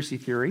conspiracy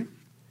theory.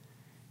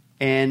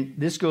 And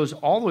this goes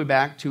all the way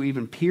back to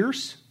even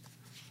Pierce,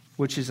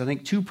 which is, I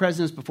think, 2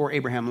 presidents before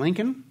Abraham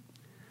Lincoln.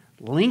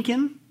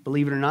 Lincoln,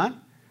 believe it or not,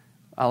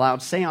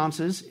 allowed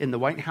seances in the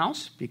White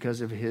House because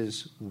of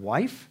his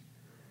wife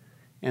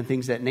and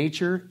things of that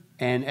nature.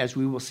 And as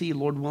we will see,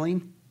 Lord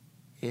willing,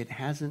 it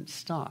hasn't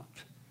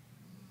stopped.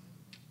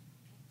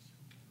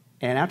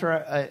 And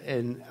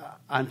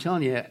I'm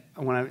telling you,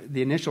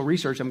 the initial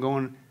research, I'm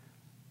going,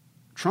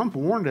 Trump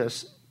warned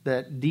us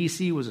that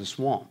D.C. was a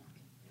swamp.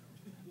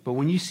 But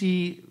when you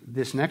see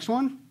this next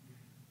one,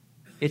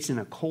 it's an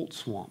occult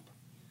swamp.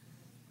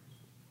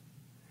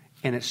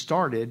 And it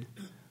started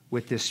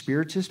with this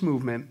spiritist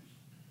movement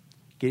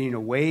getting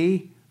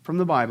away from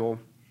the Bible,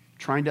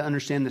 trying to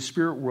understand the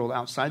spirit world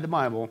outside the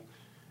Bible,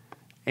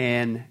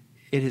 and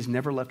it has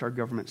never left our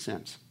government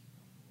since.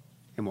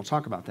 And we'll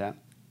talk about that,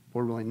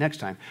 Lord willing, next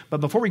time.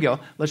 But before we go,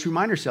 let's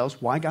remind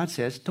ourselves why God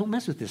says, don't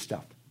mess with this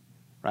stuff,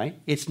 right?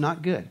 It's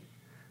not good.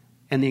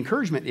 And the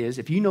encouragement is,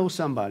 if you know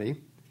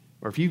somebody,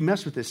 or if you've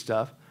messed with this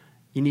stuff,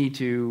 you need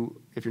to,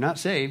 if you're not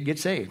saved, get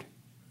saved.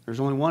 There's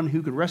only one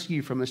who could rescue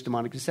you from this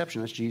demonic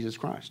deception. That's Jesus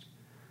Christ.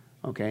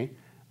 Okay?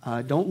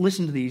 Don't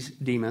listen to these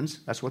demons.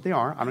 That's what they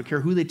are. I don't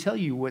care who they tell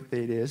you what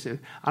it is. I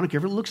don't care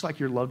if it looks like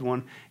your loved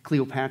one,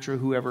 Cleopatra,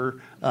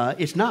 whoever.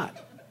 It's not.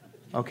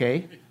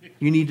 Okay?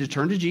 You need to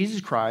turn to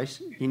Jesus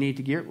Christ. You need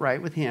to get right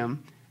with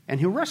him, and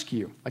he'll rescue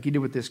you, like he did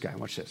with this guy.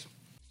 Watch this.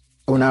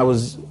 When I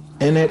was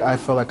in it, I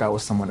felt like I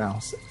was someone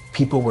else.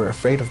 People were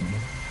afraid of me,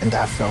 and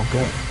that felt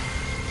good.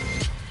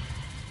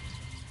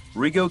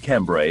 Rigo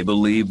Cambray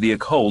believed the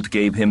occult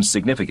gave him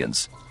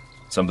significance,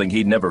 something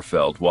he'd never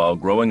felt while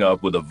growing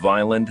up with a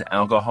violent,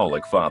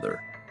 alcoholic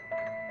father.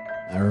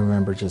 I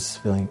remember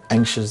just feeling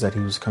anxious that he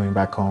was coming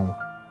back home.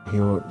 He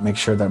would make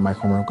sure that my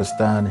homework was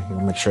done. He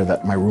would make sure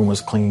that my room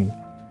was clean.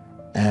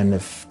 And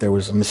if there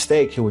was a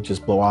mistake, he would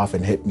just blow off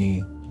and hit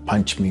me,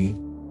 punch me.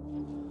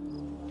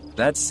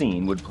 That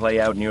scene would play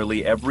out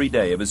nearly every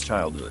day of his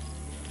childhood.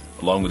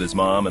 Along with his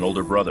mom and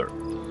older brother,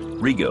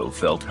 Rigo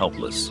felt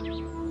helpless.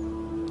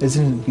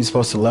 Isn't he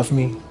supposed to love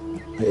me?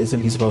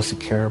 Isn't he supposed to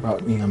care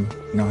about me? I'm,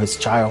 his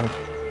child.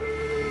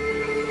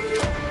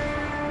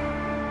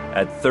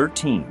 At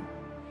 13,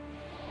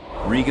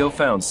 Rigo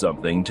found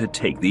something to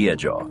take the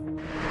edge off.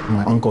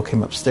 My uncle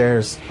came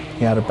upstairs.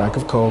 He had a bag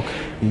of Coke.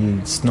 He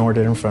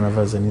snorted in front of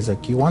us, and he's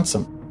like, "You want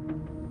some?"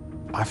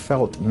 I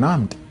felt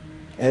numbed.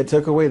 It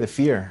took away the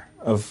fear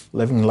of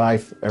living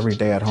life every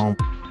day at home.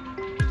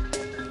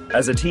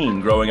 As a teen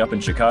growing up in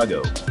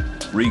Chicago,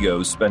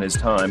 Rigo spent his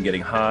time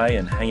getting high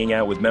and hanging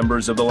out with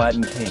members of the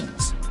Latin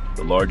Kings,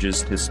 the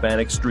largest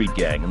Hispanic street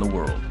gang in the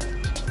world.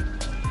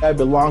 I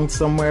belonged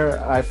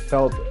somewhere. I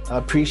felt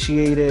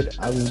appreciated.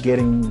 I was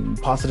getting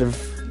positive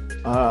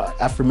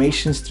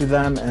affirmations through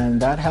them,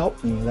 and that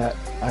helped me. That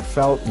I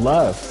felt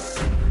love.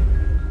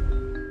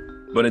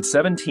 But at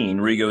 17,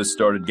 Rigo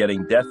started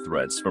getting death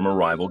threats from a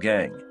rival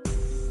gang.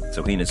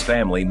 So he and his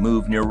family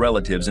moved near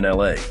relatives in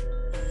LA.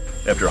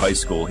 After high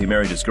school, he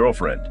married his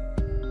girlfriend.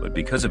 But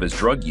because of his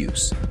drug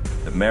use,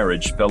 the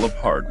marriage fell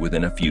apart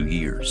within a few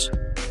years.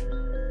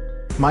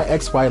 My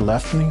ex-wife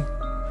left me.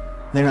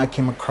 Then I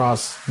came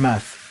across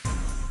meth.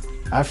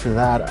 After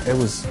that, it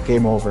was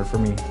game over for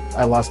me.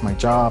 I lost my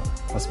job,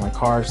 lost my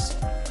cars.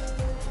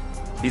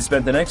 He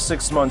spent the next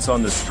 6 months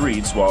on the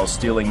streets while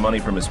stealing money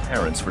from his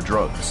parents for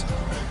drugs.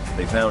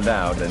 They found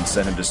out and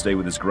sent him to stay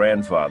with his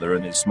grandfather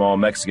in a small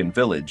Mexican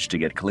village to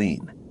get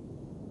clean.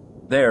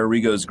 There,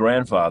 Rigo's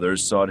grandfather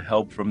sought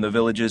help from the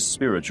village's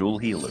spiritual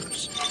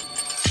healers.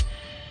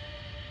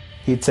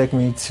 He'd take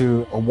me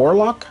to a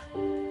warlock.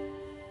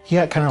 He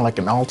had kind of like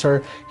an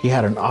altar. He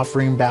had an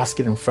offering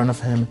basket in front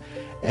of him,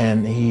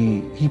 and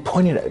he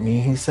pointed at me.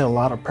 He said a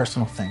lot of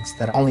personal things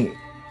that only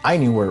I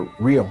knew were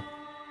real.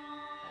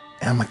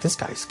 And I'm like, this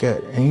guy's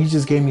good. And he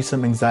just gave me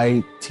some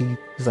anxiety.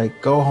 He's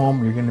like, go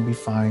home, you're gonna be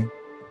fine.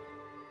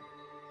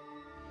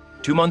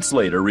 2 months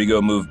later,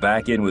 Rigo moved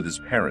back in with his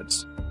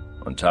parents.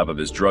 On top of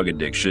his drug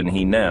addiction,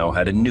 he now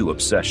had a new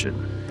obsession.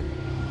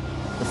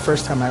 The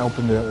first time I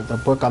opened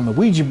the book on the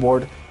Ouija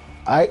board,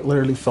 I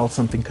literally felt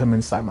something come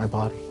inside my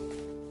body.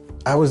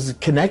 I was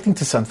connecting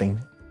to something.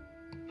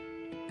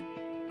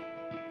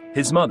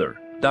 His mother,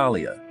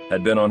 Dahlia,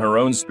 had been on her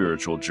own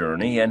spiritual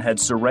journey and had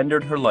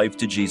surrendered her life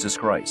to Jesus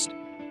Christ.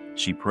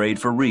 She prayed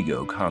for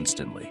Rigo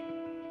constantly.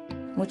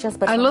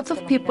 A lot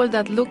of people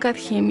that look at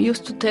him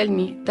used to tell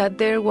me that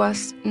there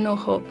was no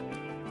hope.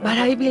 But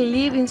I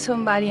believe in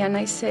somebody and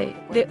I say,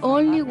 the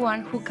only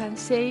one who can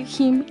save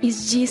him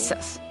is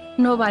Jesus,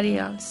 nobody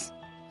else.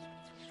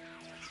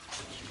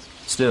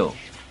 Still,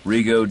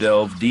 Rigo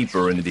delved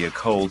deeper into the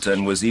occult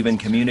and was even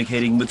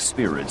communicating with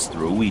spirits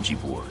through a Ouija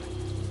board.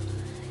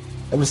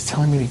 It was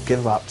telling me to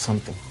give up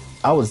something.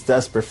 I was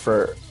desperate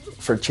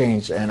for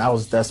change, and I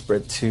was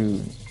desperate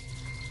to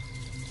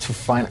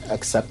find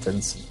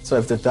acceptance. So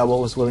if the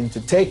devil was willing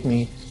to take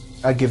me,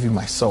 I'd give you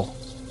my soul.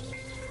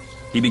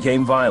 He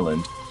became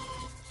violent,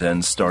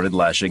 then started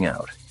lashing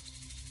out.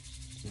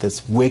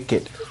 This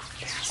wicked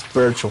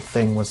spiritual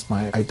thing was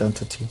my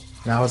identity.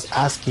 And I was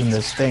asking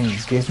this thing,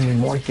 give me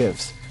more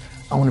gifts.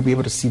 I want to be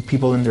able to see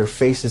people in their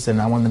faces, and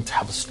I want them to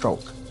have a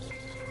stroke.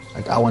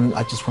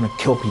 I just want to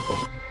kill people.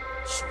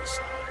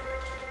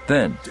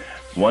 Then,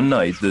 one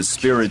night, the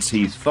spirits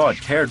he thought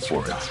cared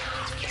for him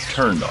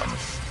turned on him.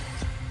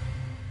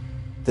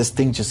 This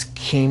thing just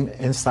came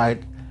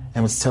inside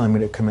and was telling me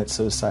to commit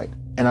suicide.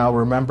 And I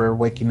remember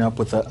waking up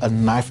with a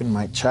knife in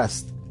my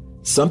chest.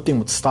 Something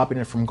was stopping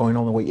it from going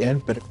all the way in,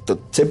 but the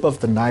tip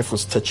of the knife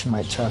was touching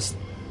my chest.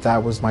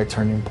 That was my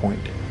turning point.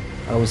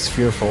 I was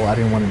fearful. I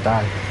didn't want to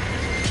die.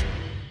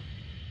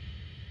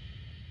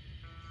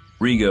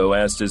 Rigo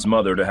asked his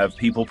mother to have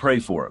people pray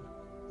for him,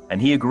 and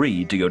he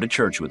agreed to go to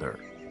church with her.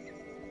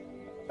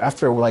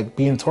 After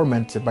being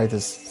tormented by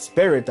this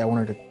spirit that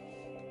wanted to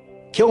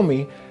kill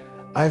me,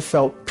 I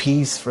felt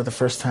peace for the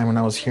first time when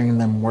I was hearing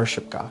them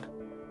worship God.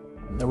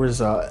 There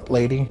was a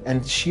lady,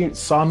 and she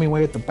saw me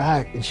way at the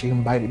back, and she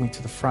invited me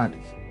to the front.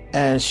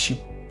 And she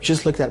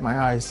just looked at my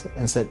eyes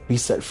and said, be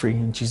set free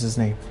in Jesus'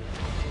 name.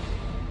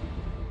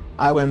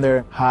 I went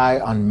there high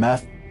on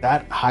meth.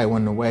 That high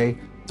went away.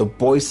 The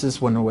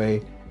voices went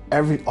away.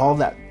 All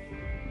that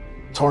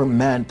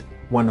torment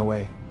went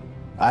away.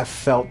 I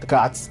felt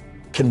God's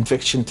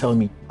conviction telling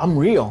me, I'm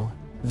real.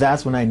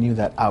 That's when I knew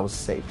that I was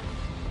saved.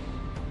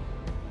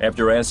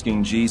 After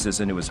asking Jesus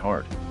into his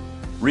heart,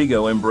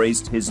 Rigo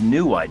embraced his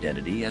new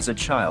identity as a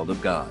child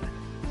of God.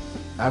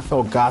 I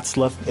felt God's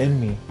love in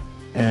me.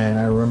 And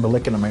I remember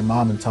looking at my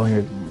mom and telling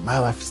her, my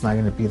life is not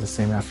going to be the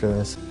same after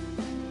this.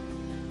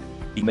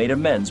 He made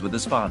amends with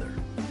his father.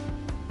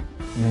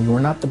 You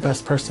were not the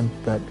best person,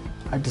 but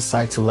I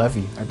decided to love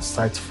you. I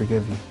decided to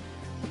forgive you.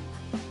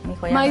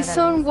 My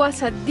son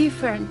was a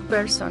different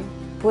person.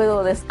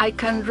 I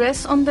can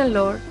rest on the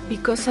Lord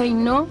because I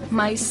know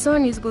my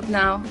son is good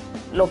now.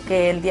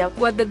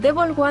 What the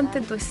devil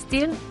wanted to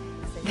steal,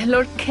 the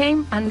Lord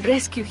came and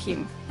rescued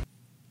him.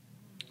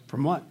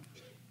 From what?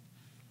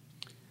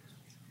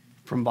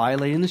 From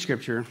violating the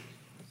scripture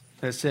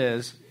that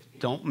says,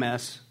 don't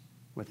mess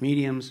with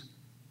mediums,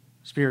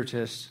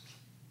 spiritists.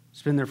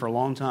 It's been there for a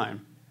long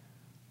time.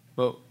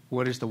 But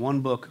what is the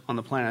one book on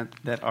the planet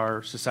that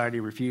our society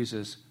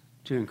refuses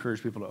to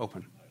encourage people to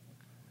open?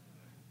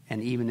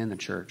 And even in the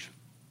church.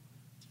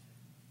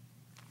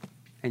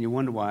 And you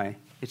wonder why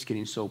it's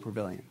getting so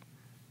prevalent.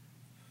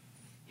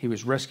 He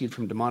was rescued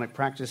from demonic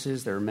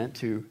practices that are meant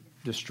to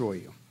destroy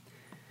you.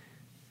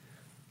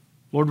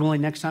 Lord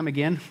willing, next time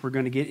again, we're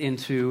going to get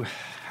into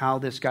how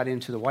this got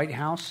into the White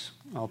House.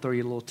 I'll throw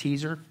you a little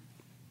teaser.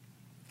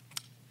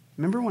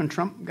 Remember when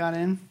Trump got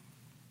in?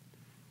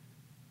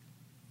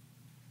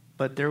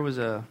 But there was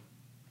a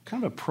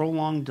kind of a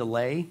prolonged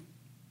delay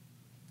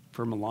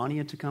for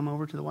Melania to come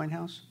over to the White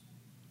House.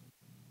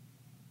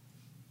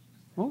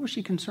 What was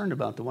she concerned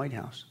about, the White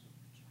House?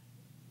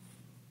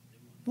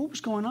 What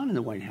was going on in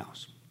the White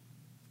House?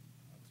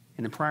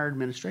 In the prior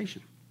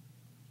administration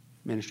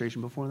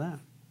before that?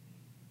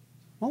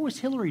 What was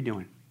Hillary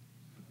doing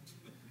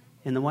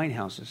in the White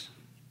Houses?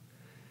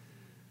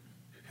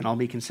 And I'll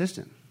be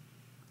consistent.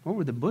 What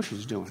were the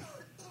Bushes doing?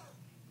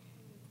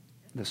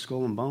 The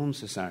Skull and Bones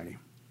Society.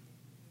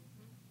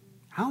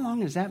 How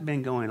long has that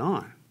been going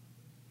on?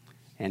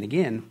 And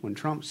again, when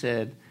Trump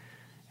said,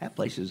 that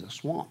place is a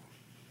swamp,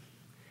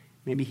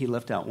 maybe he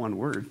left out one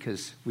word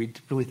because we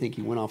really think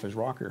he went off his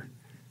rocker.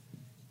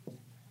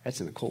 That's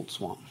an occult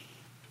swamp.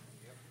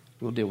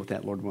 We'll deal with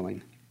that, Lord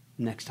willing,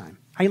 next time.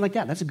 How you like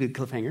that? That's a good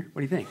cliffhanger.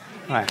 What do you think?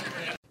 All right.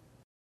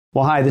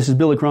 Well, hi, this is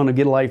Billy Crone of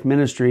Get a Life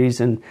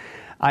Ministries, and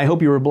I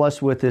hope you were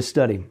blessed with this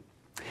study.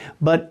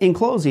 But in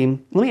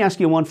closing, let me ask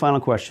you one final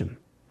question.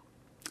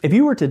 If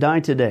you were to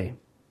die today,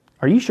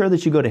 are you sure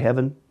that you go to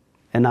heaven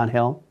and not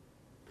hell?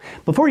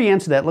 Before you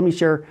answer that, let me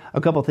share a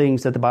couple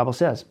things that the Bible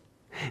says.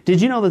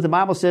 Did you know that the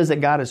Bible says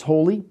that God is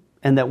holy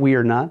and that we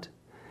are not?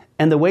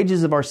 And the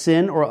wages of our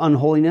sin or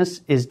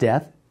unholiness is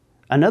death?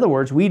 In other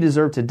words, we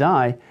deserve to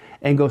die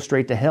and go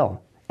straight to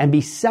hell and be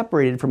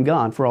separated from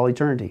God for all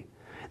eternity.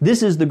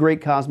 This is the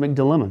great cosmic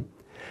dilemma.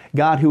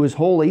 God, who is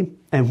holy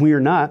and we are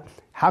not,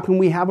 how can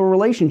we have a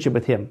relationship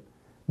with Him?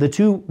 The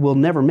two will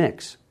never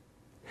mix.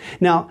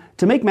 Now,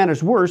 to make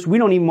matters worse, we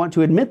don't even want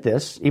to admit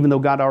this, even though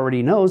God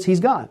already knows He's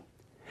God.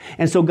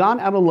 And so God,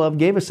 out of love,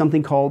 gave us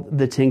something called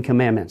the Ten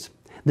Commandments.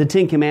 The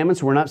Ten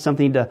Commandments were not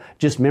something to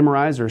just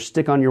memorize or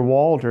stick on your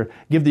wall to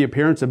give the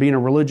appearance of being a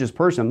religious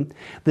person.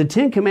 The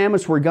Ten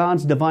Commandments were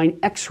God's divine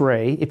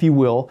X-ray, if you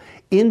will,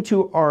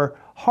 into our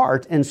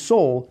heart and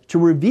soul to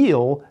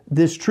reveal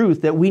this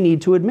truth that we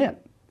need to admit.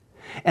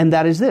 And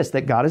that is this,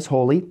 that God is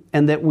holy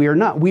and that we are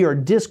not. We are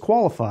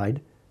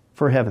disqualified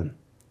for heaven.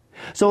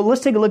 So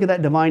let's take a look at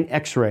that divine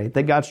X-ray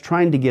that God's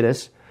trying to get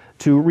us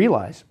to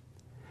realize.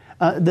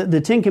 The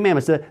Ten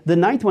Commandments, the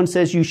ninth one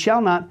says, you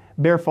shall not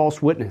bear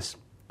false witness.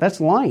 That's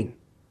lying.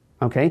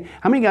 Okay?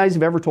 How many guys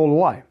have ever told a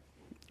lie?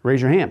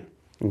 Raise your hand.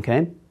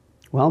 Okay?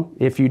 Well,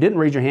 if you didn't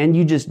raise your hand,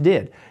 you just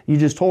did. You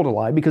just told a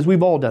lie because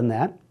we've all done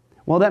that.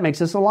 Well, that makes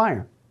us a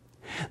liar.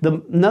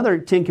 Another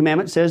Ten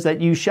Commandment says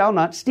that you shall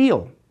not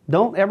steal.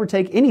 Don't ever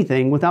take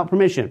anything without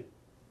permission.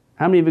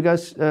 How many of you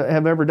guys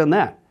have ever done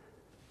that?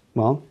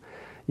 Well,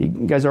 you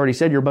guys already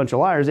said you're a bunch of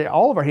liars.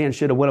 All of our hands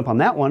should have went up on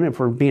that one if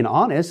we're being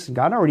honest.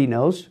 God already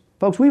knows.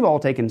 Folks, we've all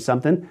taken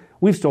something.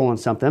 We've stolen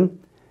something,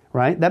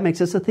 right? That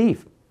makes us a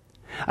thief.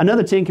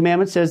 Another Ten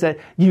Commandments says that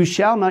you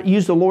shall not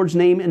use the Lord's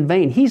name in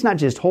vain. He's not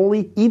just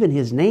holy, even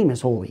His name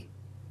is holy.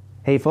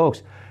 Hey,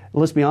 folks,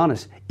 let's be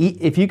honest.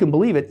 If you can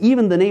believe it,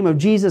 even the name of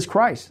Jesus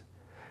Christ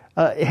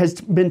has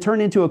been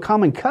turned into a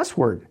common cuss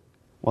word.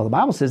 Well, the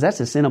Bible says that's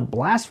a sin of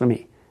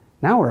blasphemy.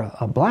 Now we're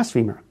a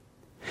blasphemer.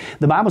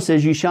 The Bible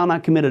says you shall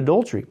not commit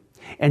adultery.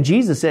 And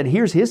Jesus said,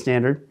 here's His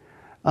standard.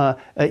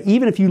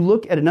 Even if you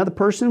look at another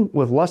person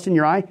with lust in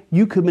your eye,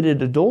 you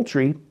committed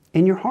adultery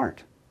in your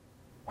heart.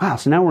 Wow,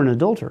 so now we're an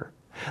adulterer.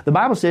 The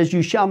Bible says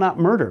you shall not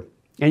murder.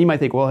 And you might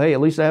think, well, hey, at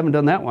least I haven't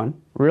done that one.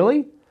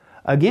 Really?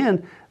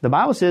 Again, the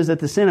Bible says that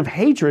the sin of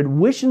hatred,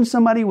 wishing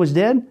somebody was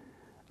dead,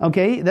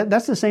 okay,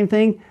 that's the same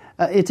thing.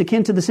 It's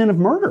akin to the sin of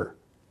murder.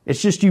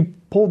 It's just you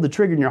pulled the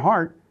trigger in your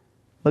heart,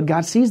 but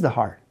God sees the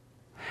heart.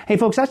 Hey,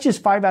 folks, that's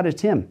just 5 out of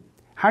 10.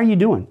 How are you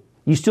doing?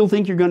 You still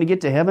think you're going to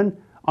get to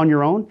heaven on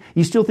your own?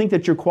 You still think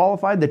that you're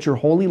qualified, that you're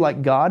holy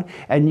like God,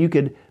 and you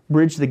could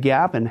bridge the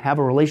gap and have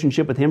a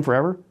relationship with Him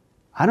forever?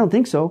 I don't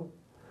think so.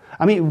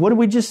 I mean, what did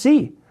we just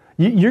see?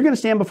 You're going to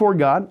stand before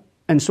God,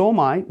 and so am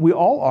I. We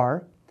all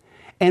are.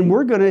 And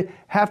we're going to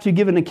have to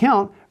give an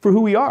account for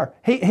who we are.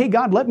 Hey,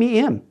 God, let me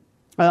in.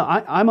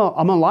 I'm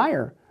a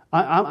liar.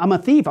 I'm a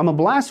thief. I'm a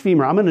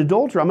blasphemer. I'm an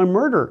adulterer. I'm a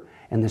murderer.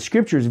 And the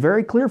Scripture is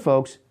very clear,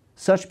 folks.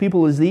 Such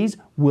people as these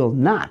will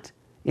not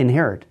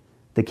inherit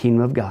the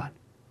kingdom of God.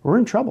 We're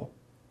in trouble.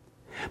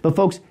 But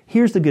folks,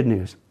 here's the good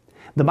news.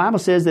 The Bible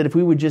says that if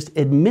we would just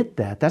admit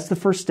that, that's the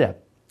first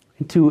step.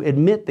 To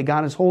admit that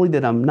God is holy,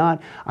 that I'm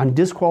not, I'm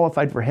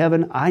disqualified for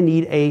heaven, I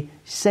need a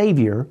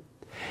Savior.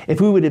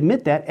 If we would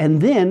admit that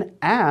and then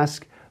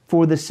ask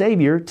for the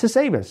Savior to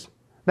save us.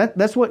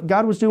 That's what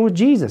God was doing with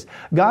Jesus.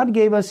 God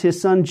gave us His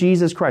Son,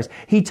 Jesus Christ.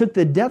 He took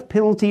the death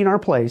penalty in our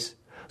place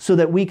so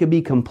that we could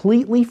be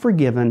completely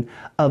forgiven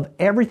of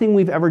everything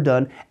we've ever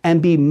done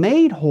and be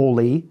made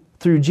holy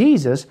through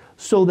Jesus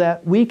so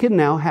that we can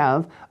now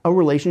have a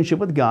relationship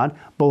with God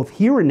both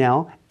here and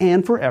now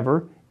and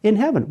forever in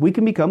heaven. We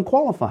can become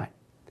qualified.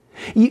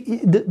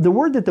 The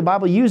word that the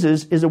Bible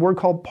uses is a word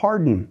called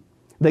pardon.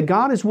 That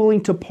God is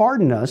willing to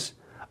pardon us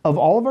of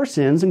all of our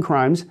sins and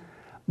crimes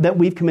that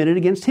we've committed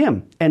against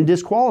Him and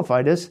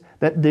disqualified us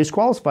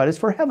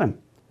for heaven.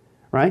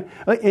 Right?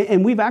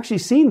 And we've actually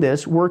seen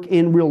this work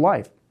in real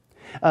life.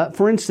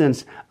 For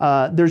instance,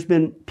 there's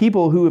been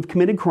people who have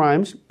committed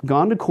crimes,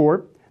 gone to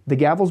court, the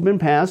gavel's been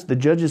passed, the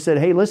judge has said,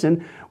 hey,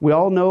 listen, we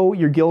all know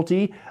you're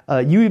guilty,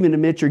 you even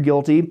admit you're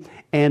guilty,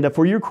 and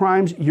for your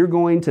crimes, you're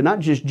going to not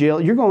just jail,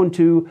 you're going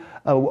to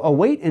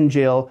await in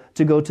jail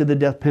to go to the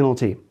death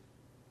penalty.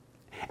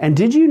 And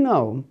did you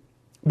know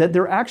that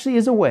there actually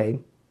is a way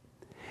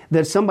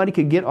that somebody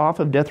could get off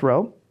of death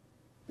row?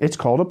 It's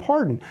called a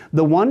pardon.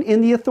 The one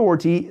in the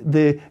authority,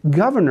 the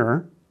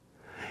governor,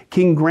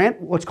 can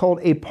grant what's called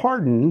a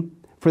pardon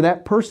for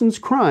that person's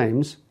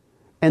crimes,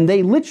 and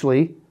they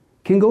literally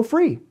can go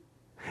free.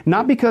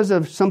 Not because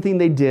of something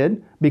they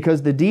did,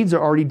 because the deeds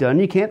are already done,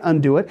 you can't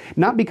undo it.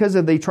 Not because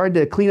they tried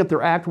to clean up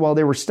their act while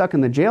they were stuck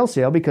in the jail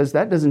cell, because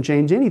that doesn't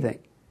change anything.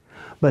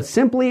 But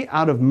simply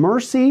out of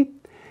mercy,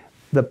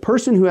 the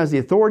person who has the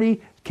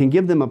authority can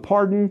give them a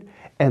pardon,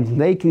 and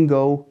they can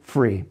go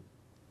free.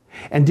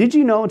 And did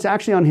you know, it's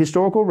actually on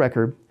historical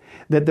record,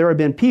 that there have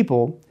been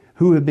people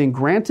who have been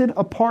granted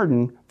a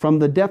pardon from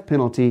the death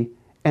penalty,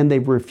 and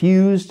they've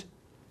refused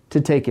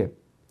to take it.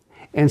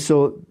 And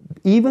so,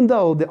 even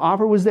though the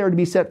offer was there to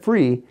be set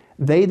free,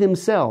 they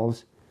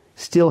themselves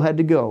still had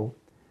to go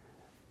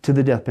to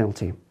the death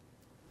penalty.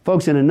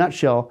 Folks, in a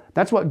nutshell,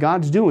 that's what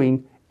God's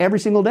doing every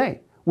single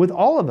day with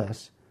all of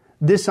us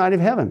this side of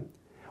heaven.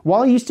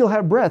 While you still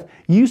have breath,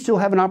 you still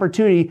have an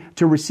opportunity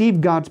to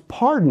receive God's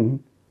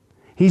pardon.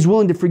 He's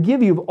willing to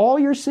forgive you of all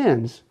your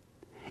sins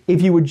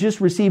if you would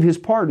just receive His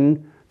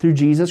pardon through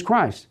Jesus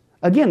Christ.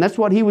 Again, that's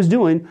what He was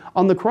doing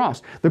on the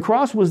cross. The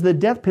cross was the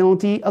death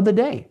penalty of the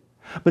day.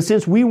 But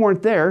since we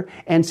weren't there,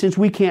 and since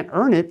we can't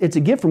earn it, it's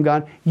a gift from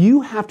God,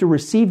 you have to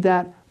receive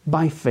that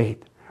by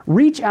faith.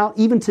 Reach out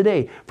even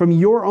today from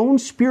your own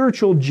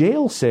spiritual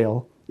jail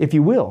cell, if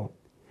you will,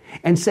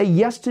 and say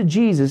yes to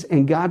Jesus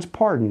and God's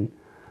pardon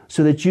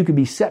so that you can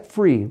be set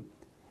free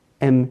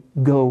and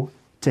go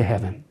to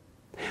heaven.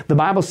 The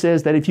Bible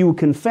says that if you will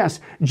confess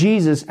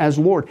Jesus as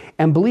Lord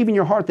and believe in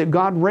your heart that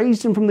God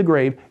raised Him from the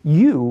grave,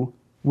 you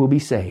will be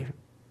saved.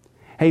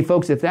 Hey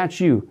folks, if that's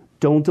you,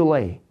 don't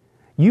delay.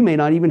 You may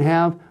not even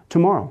have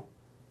tomorrow.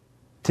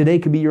 Today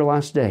could be your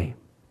last day.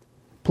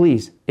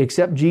 Please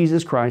accept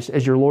Jesus Christ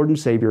as your Lord and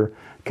Savior.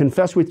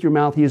 Confess with your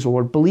mouth He is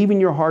Lord. Believe in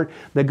your heart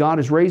that God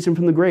has raised Him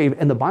from the grave.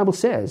 And the Bible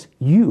says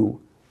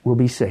you will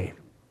be saved.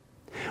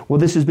 Well,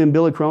 this has been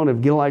Billy Crone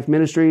of Get a Life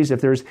Ministries.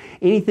 If there's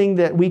anything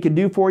that we could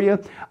do for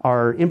you,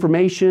 our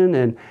information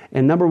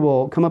and number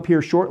will come up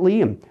here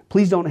shortly. And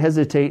please don't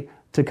hesitate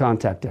to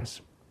contact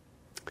us.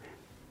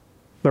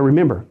 But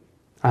remember,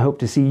 I hope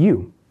to see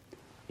you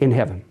in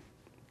heaven.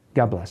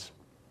 God bless.